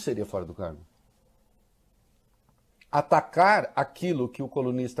 Isso seria fora do cargo. Atacar aquilo que o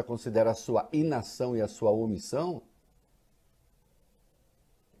colunista considera a sua inação e a sua omissão,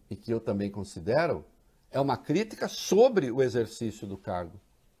 e que eu também considero, é uma crítica sobre o exercício do cargo.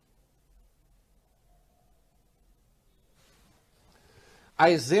 A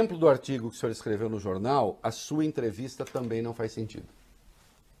exemplo do artigo que o senhor escreveu no jornal, a sua entrevista também não faz sentido.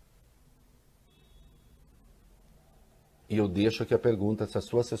 E eu deixo aqui a pergunta, se a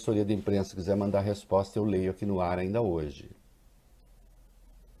sua assessoria de imprensa quiser mandar a resposta, eu leio aqui no ar ainda hoje.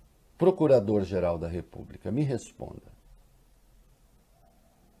 Procurador-Geral da República, me responda.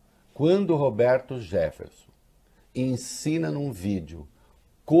 Quando Roberto Jefferson ensina num vídeo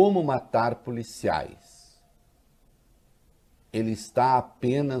como matar policiais, ele está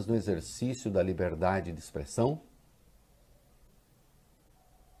apenas no exercício da liberdade de expressão?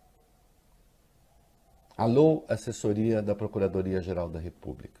 Alô, assessoria da Procuradoria-Geral da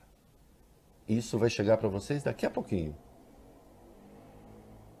República. Isso vai chegar para vocês daqui a pouquinho.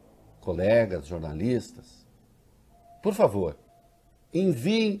 Colegas, jornalistas, por favor,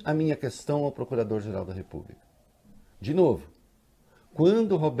 enviem a minha questão ao Procurador-Geral da República. De novo,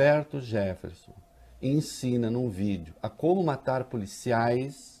 quando Roberto Jefferson ensina num vídeo a como matar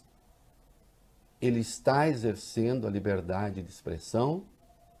policiais, ele está exercendo a liberdade de expressão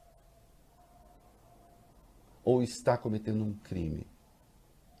ou está cometendo um crime?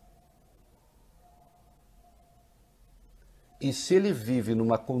 E se ele vive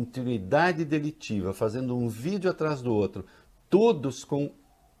numa continuidade delitiva, fazendo um vídeo atrás do outro, todos com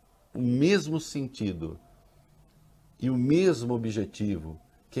o mesmo sentido e o mesmo objetivo,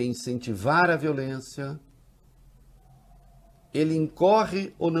 que é incentivar a violência, ele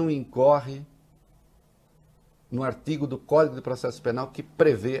incorre ou não incorre no artigo do Código de Processo Penal que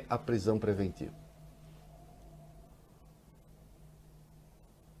prevê a prisão preventiva?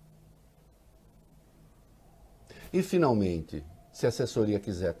 E, finalmente, se a assessoria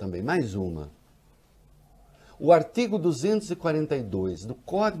quiser também, mais uma. O artigo 242 do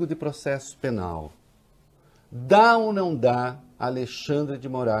Código de Processo Penal dá ou não dá a Alexandre de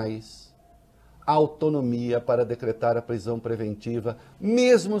Moraes a autonomia para decretar a prisão preventiva,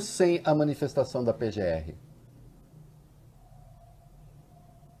 mesmo sem a manifestação da PGR?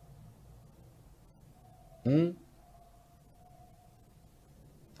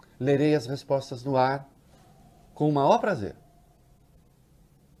 Lerei as respostas no ar com o maior prazer.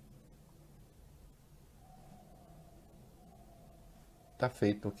 Está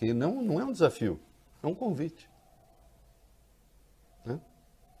feito aqui. Não é um desafio, é um convite. Né?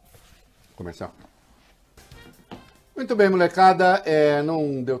 Comercial. Muito bem, molecada.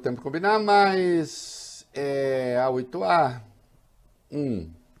 Não deu tempo de combinar, mas a 8A.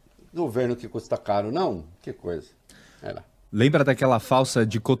 Governo que custa caro, não? Que coisa. É lá. Lembra daquela falsa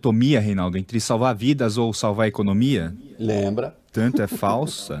dicotomia, Reinaldo, entre salvar vidas ou salvar a economia? Lembra. Tanto é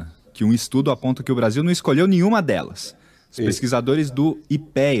falsa que um estudo aponta que o Brasil não escolheu nenhuma delas. Os pesquisadores do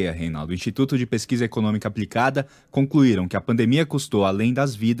IPEA, Reinaldo, Instituto de Pesquisa Econômica Aplicada, concluíram que a pandemia custou, além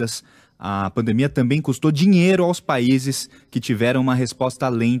das vidas, a pandemia também custou dinheiro aos países que tiveram uma resposta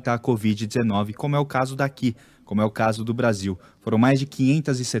lenta à Covid-19, como é o caso daqui, como é o caso do Brasil. Foram mais de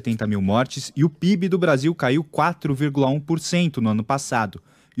 570 mil mortes e o PIB do Brasil caiu 4,1% no ano passado.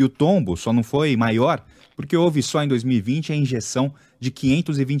 E o tombo só não foi maior porque houve só em 2020 a injeção de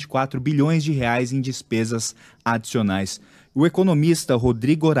 524 bilhões de reais em despesas adicionais. O economista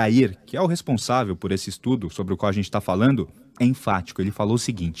Rodrigo Orair, que é o responsável por esse estudo sobre o qual a gente está falando, é enfático. Ele falou o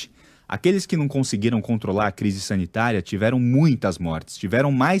seguinte: aqueles que não conseguiram controlar a crise sanitária tiveram muitas mortes,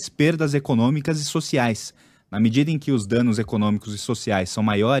 tiveram mais perdas econômicas e sociais. Na medida em que os danos econômicos e sociais são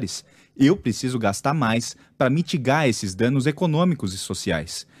maiores, eu preciso gastar mais para mitigar esses danos econômicos e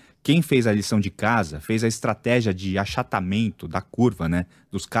sociais. Quem fez a lição de casa, fez a estratégia de achatamento da curva, né,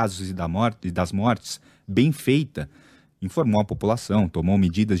 dos casos e das mortes, bem feita, informou a população, tomou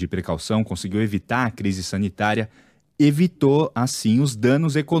medidas de precaução, conseguiu evitar a crise sanitária, evitou, assim, os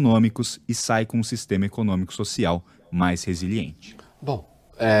danos econômicos e sai com um sistema econômico-social mais resiliente. Bom,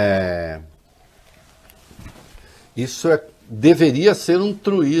 isso deveria ser um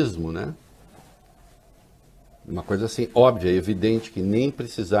truísmo, né? Uma coisa assim óbvia, evidente, que nem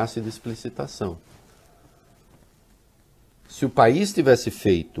precisasse de explicitação. Se o país tivesse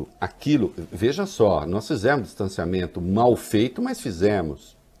feito aquilo, veja só, nós fizemos distanciamento mal feito, mas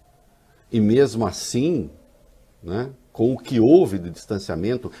fizemos. E mesmo assim, né, com o que houve de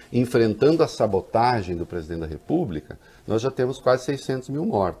distanciamento, enfrentando a sabotagem do presidente da República, nós já temos quase 600 mil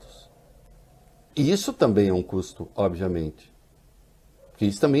mortos. E isso também é um custo, obviamente. Porque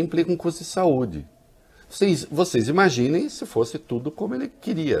isso também implica um custo de saúde. Vocês imaginem se fosse tudo como ele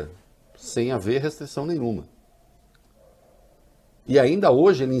queria, sem haver restrição nenhuma. E ainda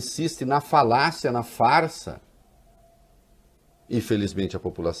hoje ele insiste na falácia, na farsa, e felizmente a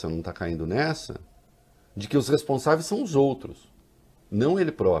população não está caindo nessa, de que os responsáveis são os outros, não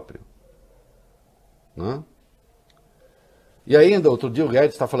ele próprio. Não? E ainda, outro dia o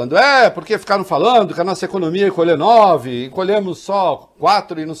Guedes está falando, porque ficaram falando que a nossa economia ia colher 9, encolhemos só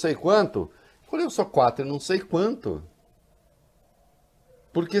 4 e não sei quanto. Encolheu só 4 e não sei quanto.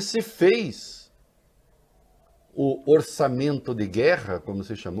 Porque se fez o orçamento de guerra, como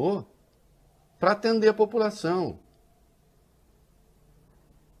se chamou, para atender a população.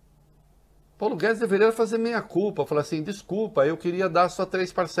 Paulo Guedes deveria fazer meia-culpa, falar assim, desculpa, eu queria dar só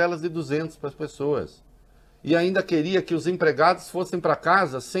 3 parcelas de 200 para as pessoas. E ainda queria que os empregados fossem para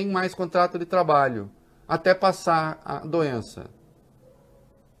casa sem mais contrato de trabalho, até passar a doença.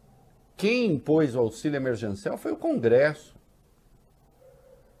 Quem impôs o auxílio emergencial foi o Congresso.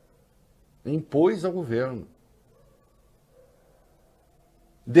 Impôs ao governo.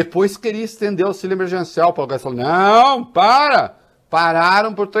 Depois queria estender o auxílio emergencial. O Paulo Guedes falou, não,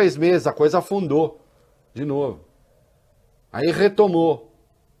 pararam por 3 meses, a coisa afundou de novo. Aí retomou.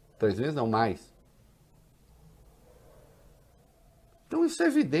 3 meses não, mais. Então isso é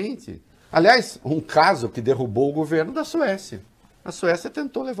evidente. Aliás, um caso que derrubou o governo da Suécia. A Suécia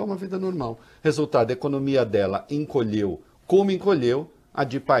tentou levar uma vida normal. Resultado, a economia dela encolheu, como encolheu a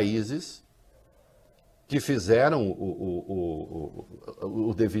de países que fizeram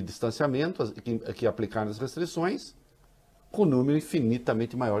o devido distanciamento, que aplicaram as restrições, com um número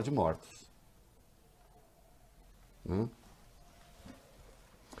infinitamente maior de mortos.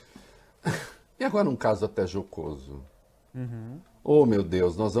 E agora um caso até jocoso. Oh, meu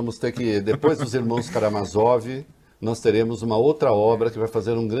Deus, nós vamos ter que, depois dos Irmãos Karamazov, nós teremos uma outra obra que vai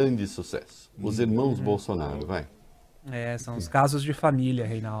fazer um grande sucesso. Os Irmãos Bolsonaro, vai. São os casos de família,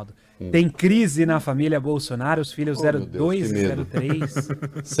 Reinaldo. Tem crise na família Bolsonaro, os filhos 02 e 03.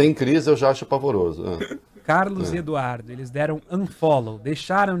 Sem crise eu já acho pavoroso. Carlos e Eduardo, eles deram unfollow,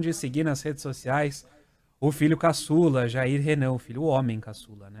 deixaram de seguir nas redes sociais o filho caçula, Jair Renan, o filho homem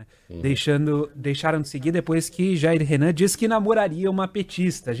caçula, né? Deixaram de seguir depois que Jair Renan disse que namoraria uma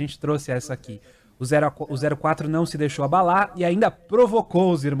petista. A gente trouxe essa aqui. O 04 não se deixou abalar e ainda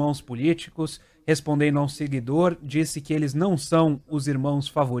provocou os irmãos políticos, respondendo a um seguidor, disse que eles não são os irmãos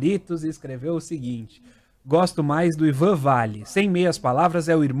favoritos e escreveu o seguinte: gosto mais do Ivan Vale, sem meias palavras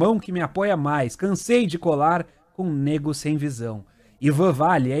é o irmão que me apoia mais, cansei de colar com um nego sem visão. Ivan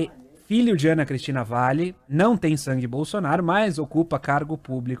Vale é filho de Ana Cristina Vale, não tem sangue Bolsonaro, mas ocupa cargo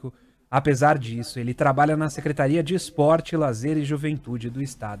público. Apesar disso, ele trabalha na Secretaria de Esporte, Lazer e Juventude do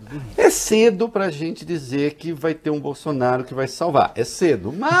Estado do Rio. É cedo pra gente dizer que vai ter um Bolsonaro que vai salvar. É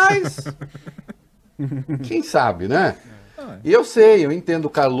cedo, mas quem sabe, né? E eu sei, eu entendo o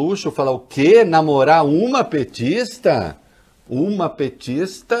Carluxo falar o quê? Namorar uma petista? Uma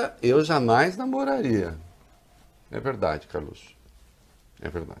petista eu jamais namoraria. É verdade, Carluxo. É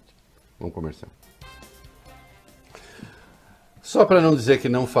verdade. Vamos começar. Só para não dizer que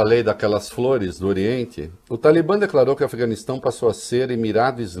não falei daquelas flores do Oriente, o Talibã declarou que o Afeganistão passou a ser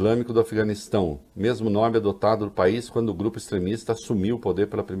Emirado Islâmico do Afeganistão, mesmo nome adotado do país quando o grupo extremista assumiu o poder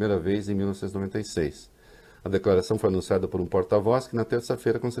pela primeira vez em 1996. A declaração foi anunciada por um porta-voz que na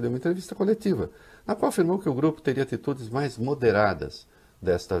terça-feira concedeu uma entrevista coletiva, na qual afirmou que o grupo teria atitudes mais moderadas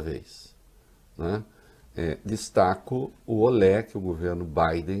desta vez. Né? Destaco o olé que o governo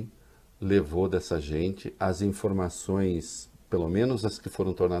Biden levou dessa gente, as informações, pelo menos as que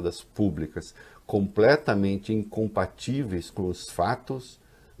foram tornadas públicas, completamente incompatíveis com os fatos,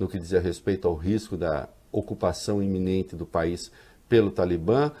 no que dizia respeito ao risco da ocupação iminente do país pelo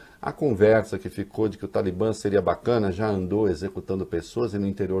Talibã. A conversa que ficou de que o Talibã seria bacana, já andou executando pessoas e no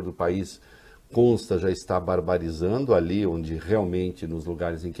interior do país consta já está barbarizando, ali onde realmente nos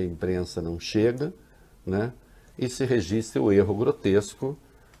lugares em que a imprensa não chega, né? E se registra o erro grotesco,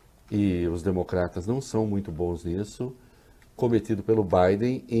 e os democratas não são muito bons nisso, cometido pelo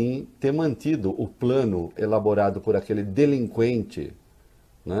Biden em ter mantido o plano elaborado por aquele delinquente,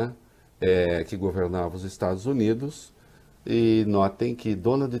 né, que governava os Estados Unidos. E notem que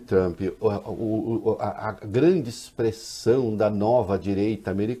Donald Trump, a grande expressão da nova direita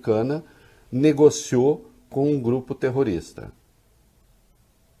americana, negociou com um grupo terrorista.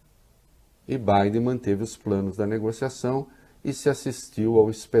 E Biden manteve os planos da negociação e se assistiu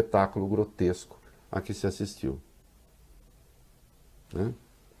ao espetáculo grotesco a que se assistiu. Né?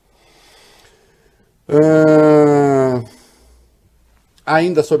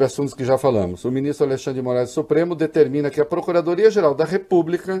 Ainda sobre assuntos que já falamos, o ministro Alexandre de Moraes do Supremo determina que a Procuradoria-Geral da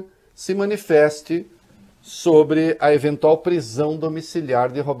República se manifeste sobre a eventual prisão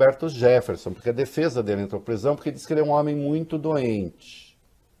domiciliar de Roberto Jefferson, porque a defesa dele entrou em prisão porque diz que ele é um homem muito doente.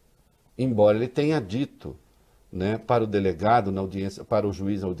 Embora ele tenha dito, né, para o delegado, na audiência, para o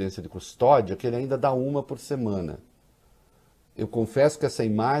juiz na audiência de custódia, que ele ainda dá uma por semana. Eu confesso que essa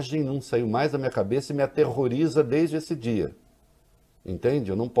imagem não saiu mais da minha cabeça e me aterroriza desde esse dia. Entende?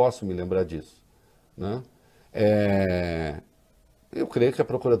 Eu não posso me lembrar disso, né? Eu creio que a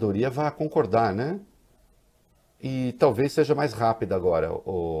Procuradoria vai concordar, né? E talvez seja mais rápida agora,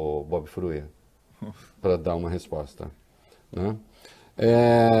 o Bob Furuia, para dar uma resposta, né?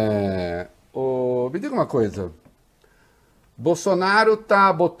 Me diga uma coisa. Bolsonaro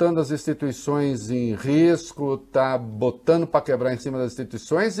está botando as instituições em risco, está botando para quebrar em cima das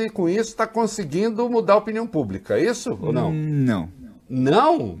instituições e com isso está conseguindo mudar a opinião pública, é isso ou não? Não.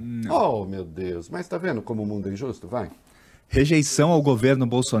 Não? Oh, meu Deus. Mas está vendo como o mundo é injusto? Vai. Rejeição ao governo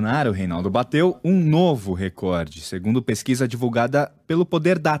Bolsonaro, Reinaldo, bateu um novo recorde. Segundo pesquisa divulgada pelo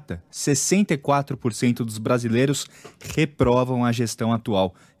Poder Data, 64% dos brasileiros reprovam a gestão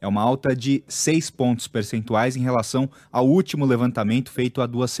atual. É uma alta de 6 pontos percentuais em relação ao último levantamento feito há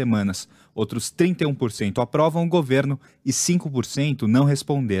 2 semanas. Outros 31% aprovam o governo e 5% não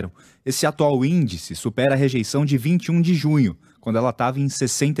responderam. Esse atual índice supera a rejeição de 21 de junho, quando ela estava em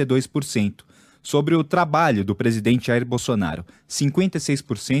 62%. Sobre o trabalho do presidente Jair Bolsonaro,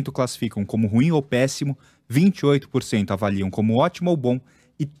 56% classificam como ruim ou péssimo, 28% avaliam como ótimo ou bom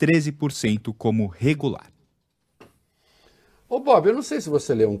e 13% como regular. Ô Bob, eu não sei se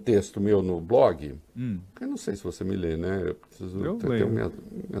você lê um texto meu no blog. Eu não sei se você me lê, né? Eu preciso eu ter leio.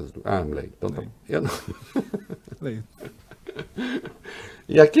 Leio. Então tá bom. Eu não... Leio.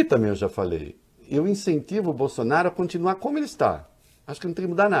 E aqui também eu já falei. Eu incentivo o Bolsonaro a continuar como ele está. Acho que não tem que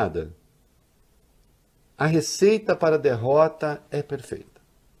mudar nada. A receita para a derrota é perfeita.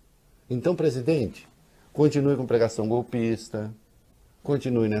 Então, presidente, continue com pregação golpista,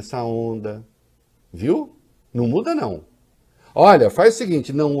 continue nessa onda, viu? Não muda, não. Olha, faz o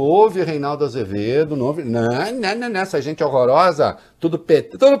seguinte, não houve Reinaldo Azevedo, não, essa gente horrorosa, tudo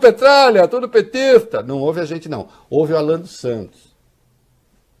petralha, tudo petista. Não houve a gente, não. Houve o Alan dos Santos.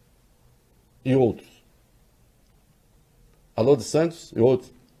 E outros. Alan dos Santos e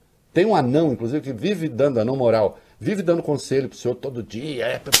outros. Tem um anão, inclusive, que vive dando anão moral, vive dando conselho pro senhor todo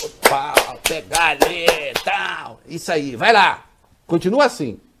dia, pegar ali, tal, isso aí, vai lá. Continua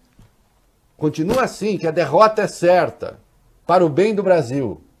assim, que a derrota é certa, para o bem do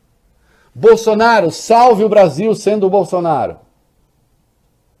Brasil. Bolsonaro, salve o Brasil sendo o Bolsonaro.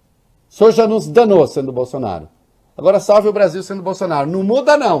 O senhor já nos danou sendo o Bolsonaro. Agora salve o Brasil sendo o Bolsonaro. Não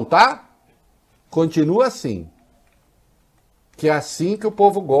muda não, tá? Continua assim. Que é assim que o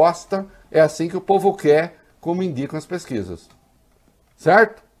povo gosta, é assim que o povo quer, como indicam as pesquisas.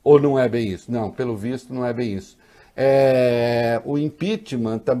 Certo? Ou não é bem isso? Não, pelo visto não é bem isso. O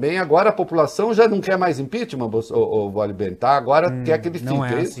impeachment também, agora a população já não quer mais impeachment, o Vale tá? Agora quer que ele fique. Não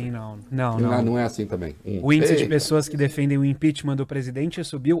é assim, não. Não é assim também. O índice de pessoas que defendem o impeachment do presidente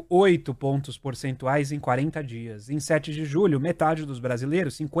subiu 8 pontos percentuais em 40 dias. Em 7 de julho, metade dos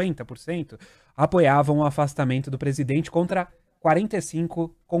brasileiros, 50%, apoiavam o afastamento do presidente contra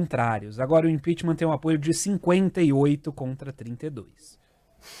 45 contrários. Agora o impeachment tem um apoio de 58 contra 32.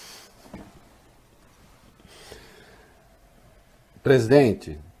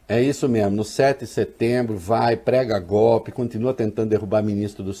 Presidente, é isso mesmo. No 7 de setembro, vai, prega golpe, continua tentando derrubar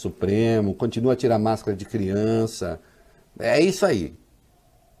ministro do Supremo, continua a tirar máscara de criança. É isso aí.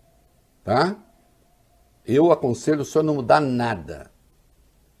 Tá? Eu aconselho o senhor não mudar nada.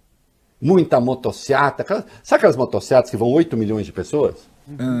 Muita motociata. Sabe aquelas motocicletas que vão 8 milhões de pessoas?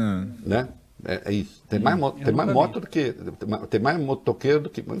 Né? É isso. Tem mais moto do que... Tem mais motoqueiro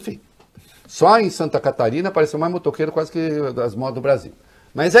do que... Enfim. Só em Santa Catarina apareceu mais motoqueiro quase que das motos do Brasil.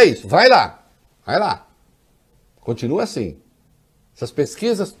 Mas é isso. Vai lá. Vai lá. Continua assim. Essas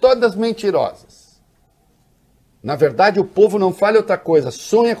pesquisas todas mentirosas. Na verdade, o povo não fala outra coisa.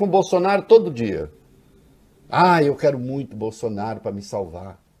 Sonha com Bolsonaro todo dia. Eu quero muito Bolsonaro para me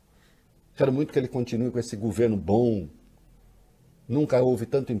salvar. Quero muito que ele continue com esse governo bom. Nunca houve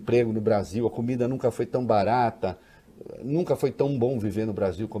tanto emprego no Brasil, a comida nunca foi tão barata, nunca foi tão bom viver no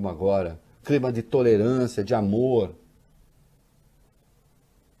Brasil como agora. Clima de tolerância, de amor.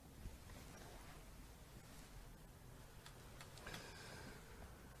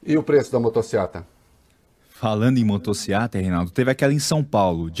 E o preço da motociata? Falando em motociata, Reinaldo, teve aquela em São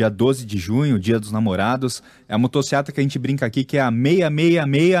Paulo, dia 12 de junho, dia dos namorados. É a motociata que a gente brinca aqui, que é a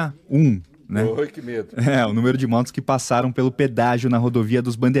 6661, né? Oi, que medo. O número de motos que passaram pelo pedágio na rodovia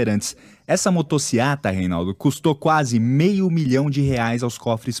dos Bandeirantes. Essa motociata, Reinaldo, custou quase R$500 mil aos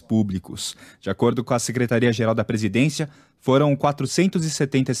cofres públicos. De acordo com a Secretaria-Geral da Presidência, foram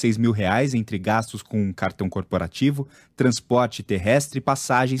R$476 mil entre gastos com cartão corporativo, transporte terrestre,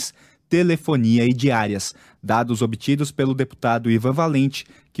 passagens, telefonia e diárias, dados obtidos pelo deputado Ivan Valente,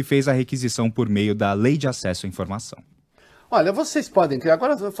 que fez a requisição por meio da Lei de Acesso à Informação. Olha, vocês podem criar,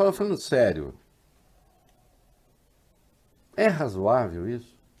 agora falando sério, é razoável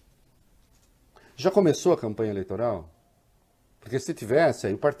isso? Já começou a campanha eleitoral? Porque se tivesse,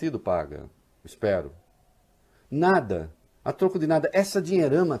 aí o partido paga, espero. Nada, a troco de nada, essa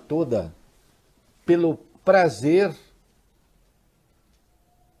dinheirama toda, pelo prazer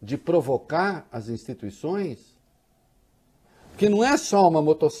de provocar as instituições, que não é só uma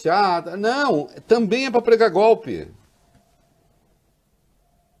motociata, não, também é para pregar golpe.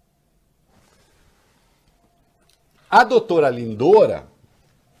 A doutora Lindora,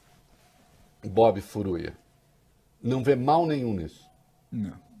 Bob Furuia, não vê mal nenhum nisso.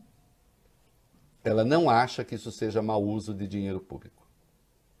 Não. Ela não acha que isso seja mau uso de dinheiro público.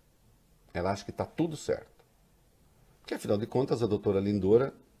 Ela acha que está tudo certo. Porque, afinal de contas, a doutora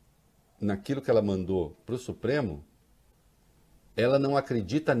Lindora, naquilo que ela mandou para o Supremo, ela não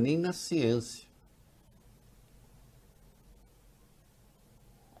acredita nem na ciência.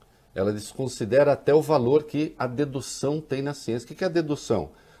 Ela desconsidera até o valor que a dedução tem na ciência. O que é a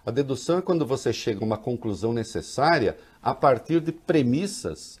dedução? A dedução é quando você chega a uma conclusão necessária a partir de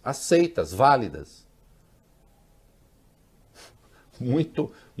premissas aceitas, válidas.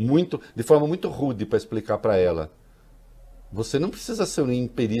 De forma muito rude para explicar para ela. Você não precisa ser um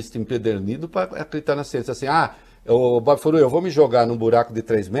empirista empedernido para acreditar na ciência. Assim, o Bob Furuia, eu vou me jogar num buraco de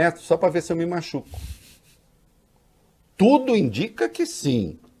 3 metros só para ver se eu me machuco. Tudo indica que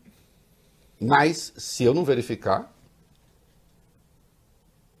sim. Mas se eu não verificar...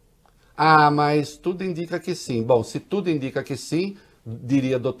 mas tudo indica que sim. Bom, se tudo indica que sim,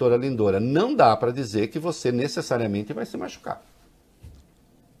 diria a doutora Lindora, não dá para dizer que você necessariamente vai se machucar.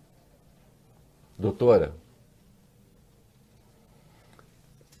 Doutora,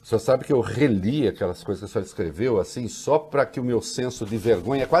 o senhor sabe que eu reli aquelas coisas que a senhora escreveu, assim, só para que o meu senso de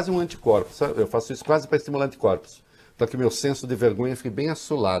vergonha, é quase um anticorpo, sabe? Eu faço isso quase para estimular anticorpos, para que o meu senso de vergonha fique bem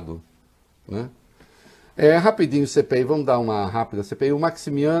assolado, né? Rapidinho CPI, vamos dar uma rápida CPI. O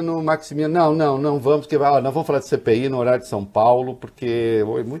Maximiano, não vamos, porque nós vamos falar de CPI no horário de São Paulo, porque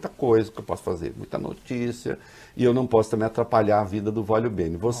é muita coisa que eu posso fazer, muita notícia, e eu não posso também atrapalhar a vida do Vólio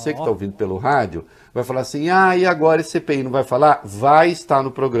Bene. Você que está ouvindo pelo rádio, vai falar assim, e agora esse CPI não vai falar? Vai estar no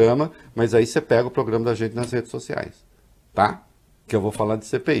programa, mas aí você pega o programa da gente nas redes sociais, tá? Que eu vou falar de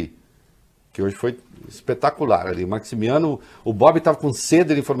CPI. Que hoje foi espetacular ali. O Maximiano, o Bob estava com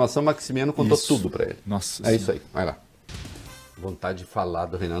sede de informação, o Maximiano contou tudo para ele. Nossa Senhora. Isso aí, vai lá. Vontade de falar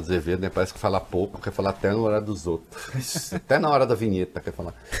do Reinaldo Azevedo, né? Parece que fala pouco, quer falar até na hora dos outros. Até na hora da vinheta quer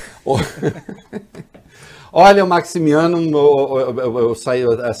falar. Olha, o Maximiano, eu saí,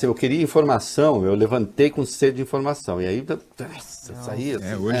 assim, eu queria informação, eu levantei com sede de informação. E aí, saí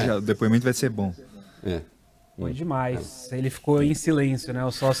assim. Hoje o depoimento vai ser bom. Foi demais. Ele ficou em silêncio, né?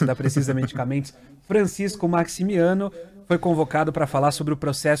 O sócio da Precisa Medicamentos, Francisco Maximiano, foi convocado para falar sobre o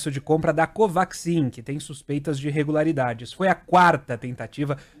processo de compra da Covaxin, que tem suspeitas de irregularidades. Foi a 4ª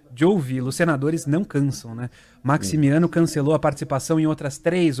tentativa de ouvi-lo. Os senadores não cansam, né? Maximiano cancelou a participação em outras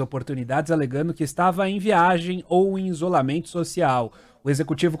 3 oportunidades, alegando que estava em viagem ou em isolamento social. O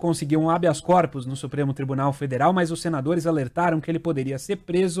executivo conseguiu um habeas corpus no Supremo Tribunal Federal, mas os senadores alertaram que ele poderia ser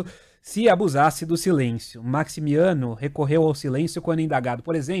preso se abusasse do silêncio. Maximiano recorreu ao silêncio quando indagado,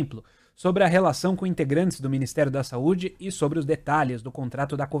 por exemplo, sobre a relação com integrantes do Ministério da Saúde e sobre os detalhes do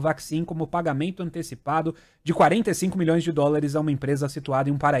contrato da Covaxin como pagamento antecipado de $45 milhões a uma empresa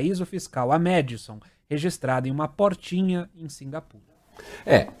situada em um paraíso fiscal, a Madison, registrada em uma portinha em Singapura.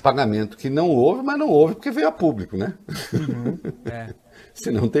 Pagamento que não houve, mas não houve porque veio a público, né?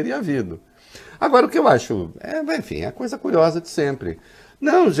 Senão teria havido. Agora, o que eu acho, enfim, é a coisa curiosa de sempre.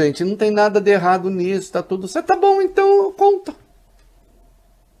 Não, gente, não tem nada de errado nisso, tá tudo certo. Tá bom, então conta.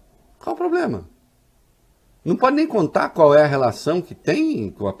 Qual o problema? Não pode nem contar qual é a relação que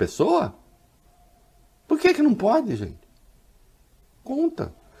tem com a pessoa? Por que não pode, gente?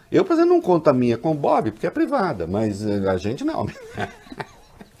 Conta. Eu, por exemplo, não conto a minha com o Bob, porque é privada, mas a gente não.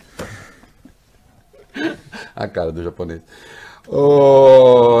 A cara do japonês.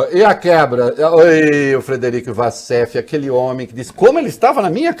 E a quebra? Oi, o Frederico Vassef, aquele homem que disse, como ele estava na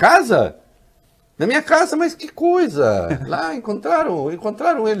minha casa? Na minha casa, mas que coisa! Lá encontraram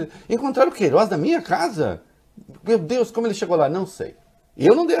ele. Encontraram o Queiroz na minha casa? Meu Deus, como ele chegou lá? Não sei.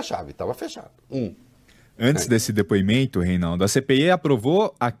 Eu não dei a chave, estava fechado. Antes desse depoimento, Reinaldo, a CPI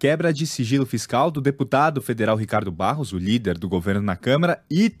aprovou a quebra de sigilo fiscal do deputado federal Ricardo Barros, o líder do governo na Câmara,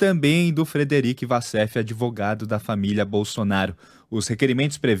 e também do Frederico Vassef, advogado da família Bolsonaro. Os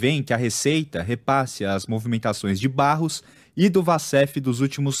requerimentos prevêem que a Receita repasse as movimentações de Barros e do Vassef dos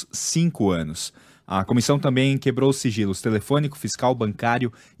últimos 5 anos. A comissão também quebrou os sigilos telefônico, fiscal,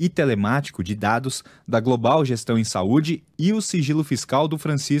 bancário e telemático de dados da Global Gestão em Saúde e o sigilo fiscal do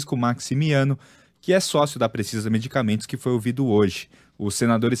Francisco Maximiano, que é sócio da Precisa Medicamentos, que foi ouvido hoje. Os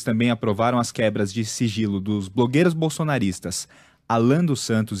senadores também aprovaram as quebras de sigilo dos blogueiros bolsonaristas Alan dos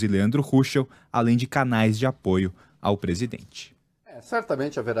Santos e Leandro Ruschel, além de canais de apoio ao presidente.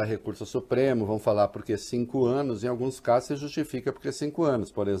 Certamente haverá recurso ao Supremo, vão falar porque 5 anos, em alguns casos se justifica porque 5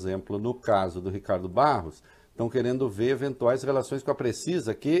 anos. Por exemplo, no caso do Ricardo Barros, estão querendo ver eventuais relações com a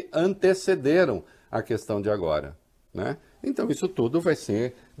Precisa que antecederam a questão de agora, né? Então isso tudo vai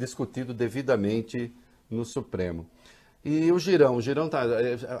ser discutido devidamente no Supremo. E o Girão tá,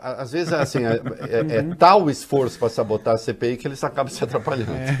 às vezes assim, é tal esforço para sabotar a CPI que eles acabam se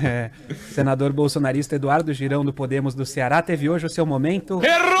atrapalhando. Senador bolsonarista Eduardo Girão do Podemos do Ceará teve hoje o seu momento.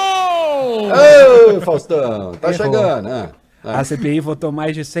 Errou! Ô, Faustão, tá chegando, né? A CPI votou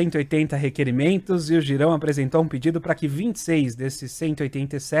mais de 180 requerimentos e o Girão apresentou um pedido para que 26 desses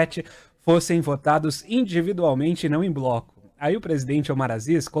 187 fossem votados individualmente e não em bloco. Aí o presidente Omar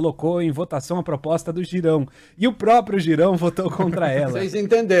Aziz colocou em votação a proposta do Girão e o próprio Girão votou contra ela. Vocês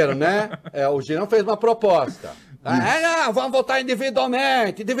entenderam, né? O Girão fez uma proposta. Não, vamos votar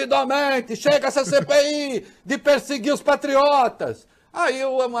individualmente, chega essa CPI de perseguir os patriotas. Aí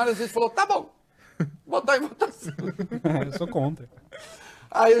o Omar Aziz falou, tá bom, votar em votação. Eu sou contra.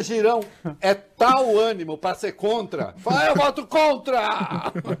 Aí o Girão é tal ânimo para ser contra, fala, eu voto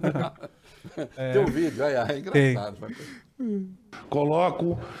contra! Tem um vídeo, é engraçado.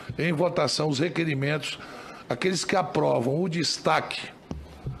 Coloco em votação os requerimentos, aqueles que aprovam o destaque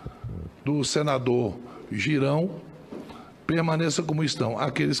do senador Girão, permaneça como estão.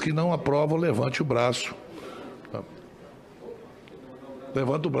 Aqueles que não aprovam, levante o braço.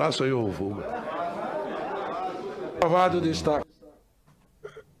 Levanta o braço aí, ô Vulga. Aprovado o destaque.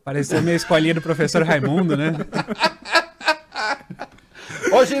 Pareceu meio escolinha do professor Raimundo, né?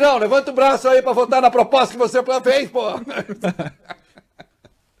 Ô Girão, levanta o braço aí para votar na proposta que você fez, pô.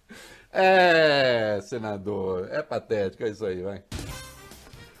 Senador, é patético, é isso aí, vai.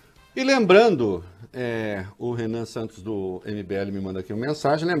 E lembrando, o Renan Santos do MBL me manda aqui uma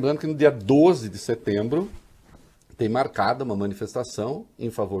mensagem, lembrando que no dia 12 de setembro tem marcada uma manifestação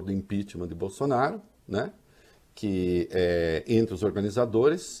em favor do impeachment de Bolsonaro, né? Que entre os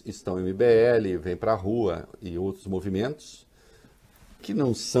organizadores estão o MBL, Vem Pra Rua e outros movimentos, que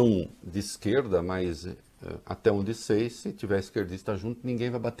não são de esquerda, mas até onde sei, se tiver esquerdista junto, ninguém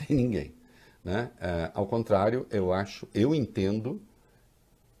vai bater em ninguém, né? Ao contrário, eu entendo,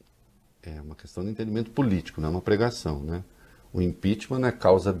 é uma questão de entendimento político, não é uma pregação, né? O impeachment não é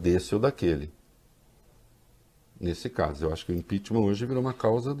causa desse ou daquele. Nesse caso, eu acho que o impeachment hoje virou uma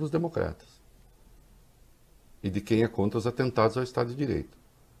causa dos democratas e de quem é contra os atentados ao Estado de Direito.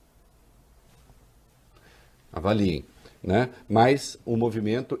 Avaliem. Né? Mas o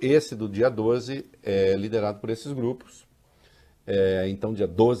movimento, esse do dia 12, é liderado por esses grupos. Então, dia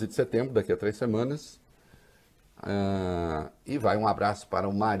 12 de setembro, daqui a 3 semanas. E vai um abraço para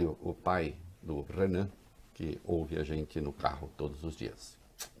o Mário, o pai do Renan, que ouve a gente no carro todos os dias,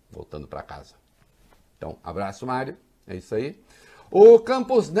 voltando para casa. Então, abraço, Mário. É isso aí. O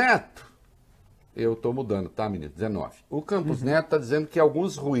Campos Neto. Eu estou mudando, tá, menino? 19. O Campos Neto está dizendo que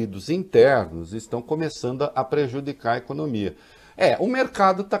alguns ruídos internos estão começando a prejudicar a economia. O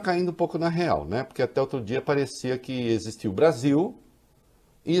mercado está caindo um pouco na real, né? Porque até outro dia parecia que existia o Brasil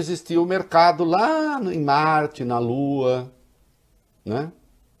e existia o mercado lá em Marte, na Lua, né?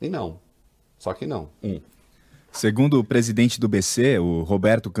 E não. Só que não. Segundo o presidente do BC, o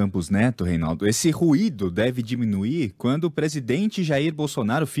Roberto Campos Neto, Reinaldo, esse ruído deve diminuir quando o presidente Jair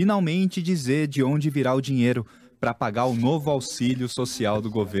Bolsonaro finalmente dizer de onde virá o dinheiro para pagar o novo auxílio social do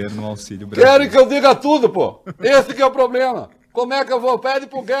governo, o Auxílio Brasil. Querem que eu diga tudo, pô. Esse que é o problema. Como é que eu vou? Pede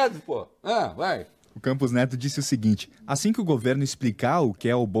pro Guedes, pô. Vai. O Campos Neto disse o seguinte: assim que o governo explicar o que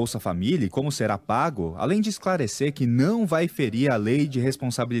é o Bolsa Família e como será pago, além de esclarecer que não vai ferir a lei de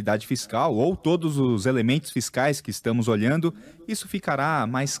responsabilidade fiscal ou todos os elementos fiscais que estamos olhando, isso ficará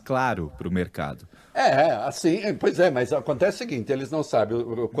mais claro para o mercado. Assim, pois mas acontece o seguinte, eles não sabem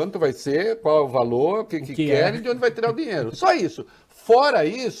o quanto vai ser, qual é o valor, o que querem e de onde vai tirar o dinheiro. Só isso. Fora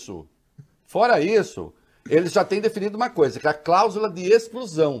isso, eles já têm definido uma coisa, que é a cláusula de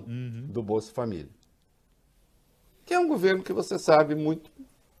exclusão do Bolsa Família. que é um governo que você sabe muito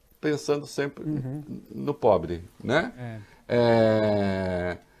pensando sempre no pobre, né?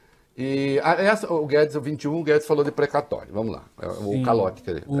 E o Guedes, o 21, o Guedes falou de precatório. Vamos lá. O calote.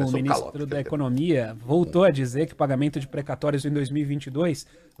 O ministro da Economia voltou a dizer que o pagamento de precatórios em 2022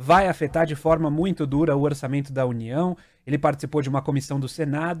 vai afetar de forma muito dura o orçamento da União. Ele participou de uma comissão do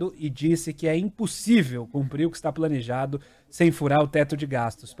Senado e disse que é impossível cumprir o que está planejado sem furar o teto de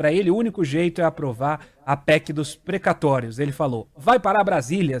gastos. Para ele, o único jeito é aprovar a PEC dos precatórios. Ele falou, vai parar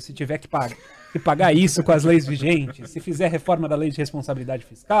Brasília se tiver que pagar isso com as leis vigentes. Se fizer reforma da lei de responsabilidade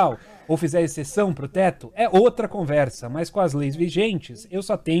fiscal ou fizer exceção para o teto, é outra conversa. Mas com as leis vigentes, eu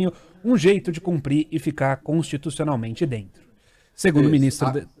só tenho um jeito de cumprir e ficar constitucionalmente dentro. Segundo o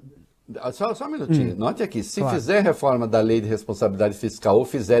ministro... Só um minutinho. Note aqui, se fizer reforma da lei de responsabilidade fiscal ou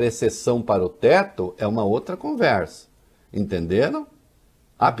fizer exceção para o teto, é uma outra conversa. Entenderam?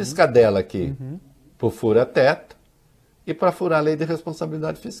 A piscadela aqui, por furar teto e para furar a lei de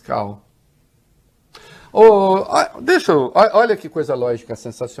responsabilidade fiscal. Olha que coisa lógica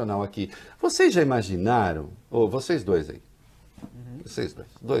sensacional aqui. Vocês já imaginaram, vocês dois aí, vocês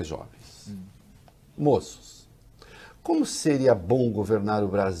dois jovens, moços, como seria bom governar o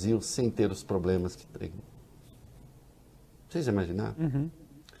Brasil sem ter os problemas que tem? Vocês já imaginaram?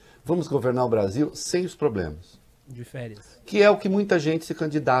 Vamos governar o Brasil sem os problemas. De férias. Que é o que muita gente se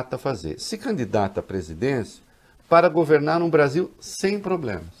candidata a fazer. Se candidata à presidência para governar um Brasil sem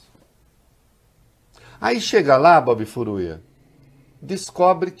problemas. Aí chega lá, Bob Furuia,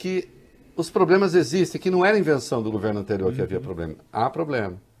 descobre que os problemas existem, que não era invenção do governo anterior que havia problema. Há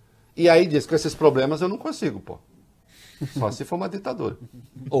problema. E aí diz que esses problemas eu não consigo, pô. Só se for uma ditadura.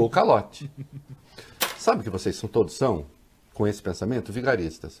 Ou calote. Sabe que vocês todos são, com esse pensamento,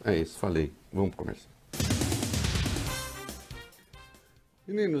 vigaristas. É isso, falei. Vamos começar.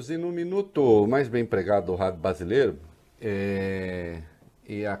 Meninos, e no minuto mais bem empregado do rádio brasileiro,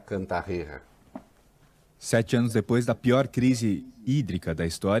 e a cantarreira. 7 anos depois da pior crise hídrica da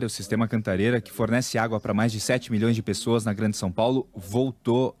história, o sistema Cantareira, que fornece água para mais de 7 milhões de pessoas na Grande São Paulo,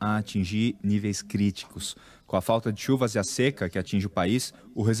 voltou a atingir níveis críticos. Com a falta de chuvas e a seca que atinge o país,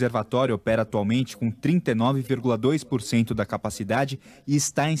 o reservatório opera atualmente com 39,2% da capacidade e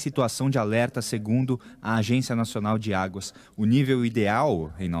está em situação de alerta, segundo a Agência Nacional de Águas. O nível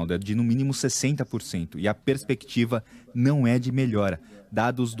ideal, Reinaldo, é de no mínimo 60% e a perspectiva não é de melhora.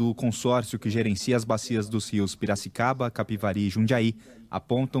 Dados do consórcio que gerencia as bacias dos rios Piracicaba, Capivari e Jundiaí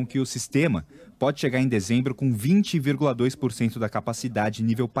apontam que o sistema pode chegar em dezembro com 20,2% da capacidade,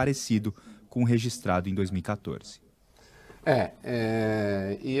 nível parecido com o registrado em 2014.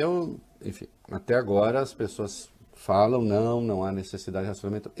 Enfim, até agora as pessoas falam, não há necessidade de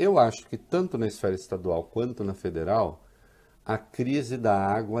racionamento. Eu acho que tanto na esfera estadual quanto na federal, a crise da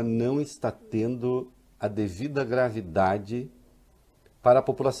água não está tendo a devida gravidade para a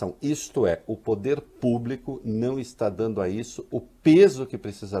população. Isto é, o poder público não está dando a isso o peso que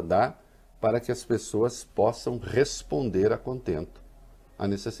precisa dar para que as pessoas possam responder a contento à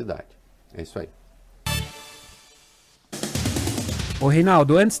necessidade. É isso aí. Ô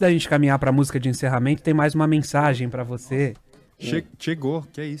Reinaldo, antes da gente caminhar para a música de encerramento, tem mais uma mensagem para você. Chegou,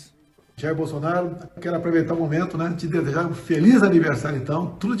 que é isso? Jair Bolsonaro, quero aproveitar o momento, né, te desejar um feliz aniversário então,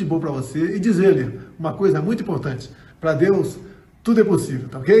 tudo de bom para você e dizer-lhe uma coisa muito importante. Para Deus, tudo é possível,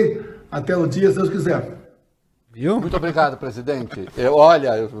 tá ok? Até o dia, se Deus quiser. Viu? Muito obrigado, presidente.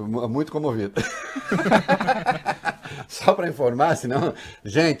 Olha, muito comovido. Só para informar, senão...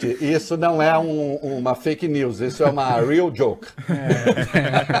 Gente, isso não é uma fake news, isso é uma real joke.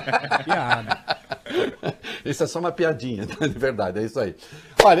 Piada. Isso é só uma piadinha, de verdade, é isso aí.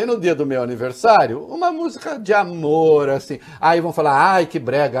 Olha, e no dia do meu aniversário, uma música de amor, assim. Aí vão falar, ai, que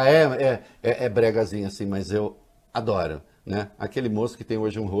brega, é bregazinho assim, mas eu adoro. Né? Aquele moço que tem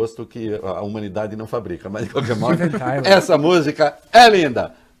hoje um rosto que a humanidade não fabrica, mas de qualquer modo, essa música é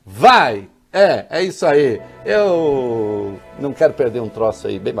linda. Vai! É isso aí. Eu não quero perder um troço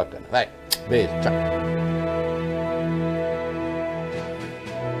aí bem bacana. Vai, beijo, tchau.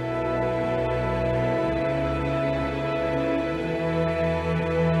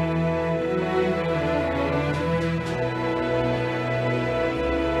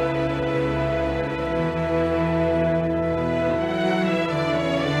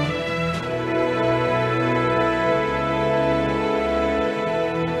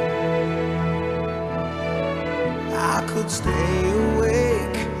 Stay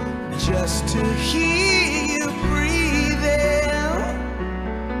awake just to hear you breathing.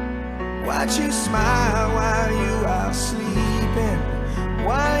 Watch you smile while you are sleeping,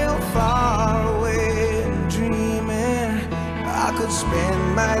 while you're far away and dreaming. I could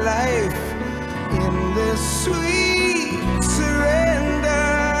spend my life in the this sweet surrender.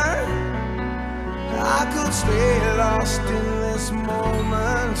 I could stay lost in this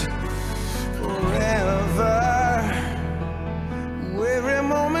moment forever. Every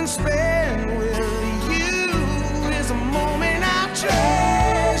moment spent with you is a moment I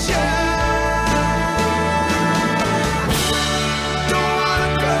treasure.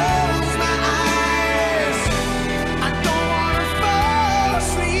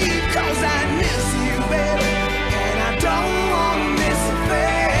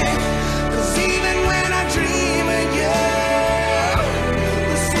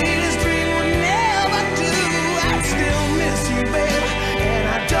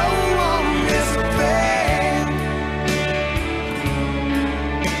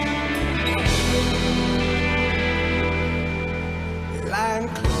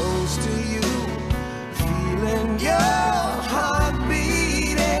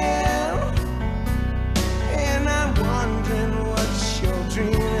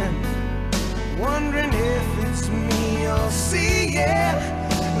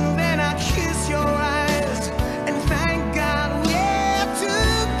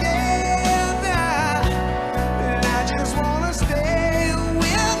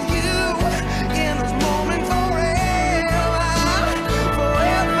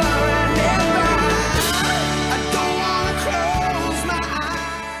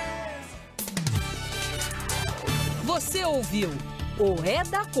 Você ouviu o É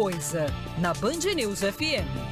da Coisa, na Band News FM.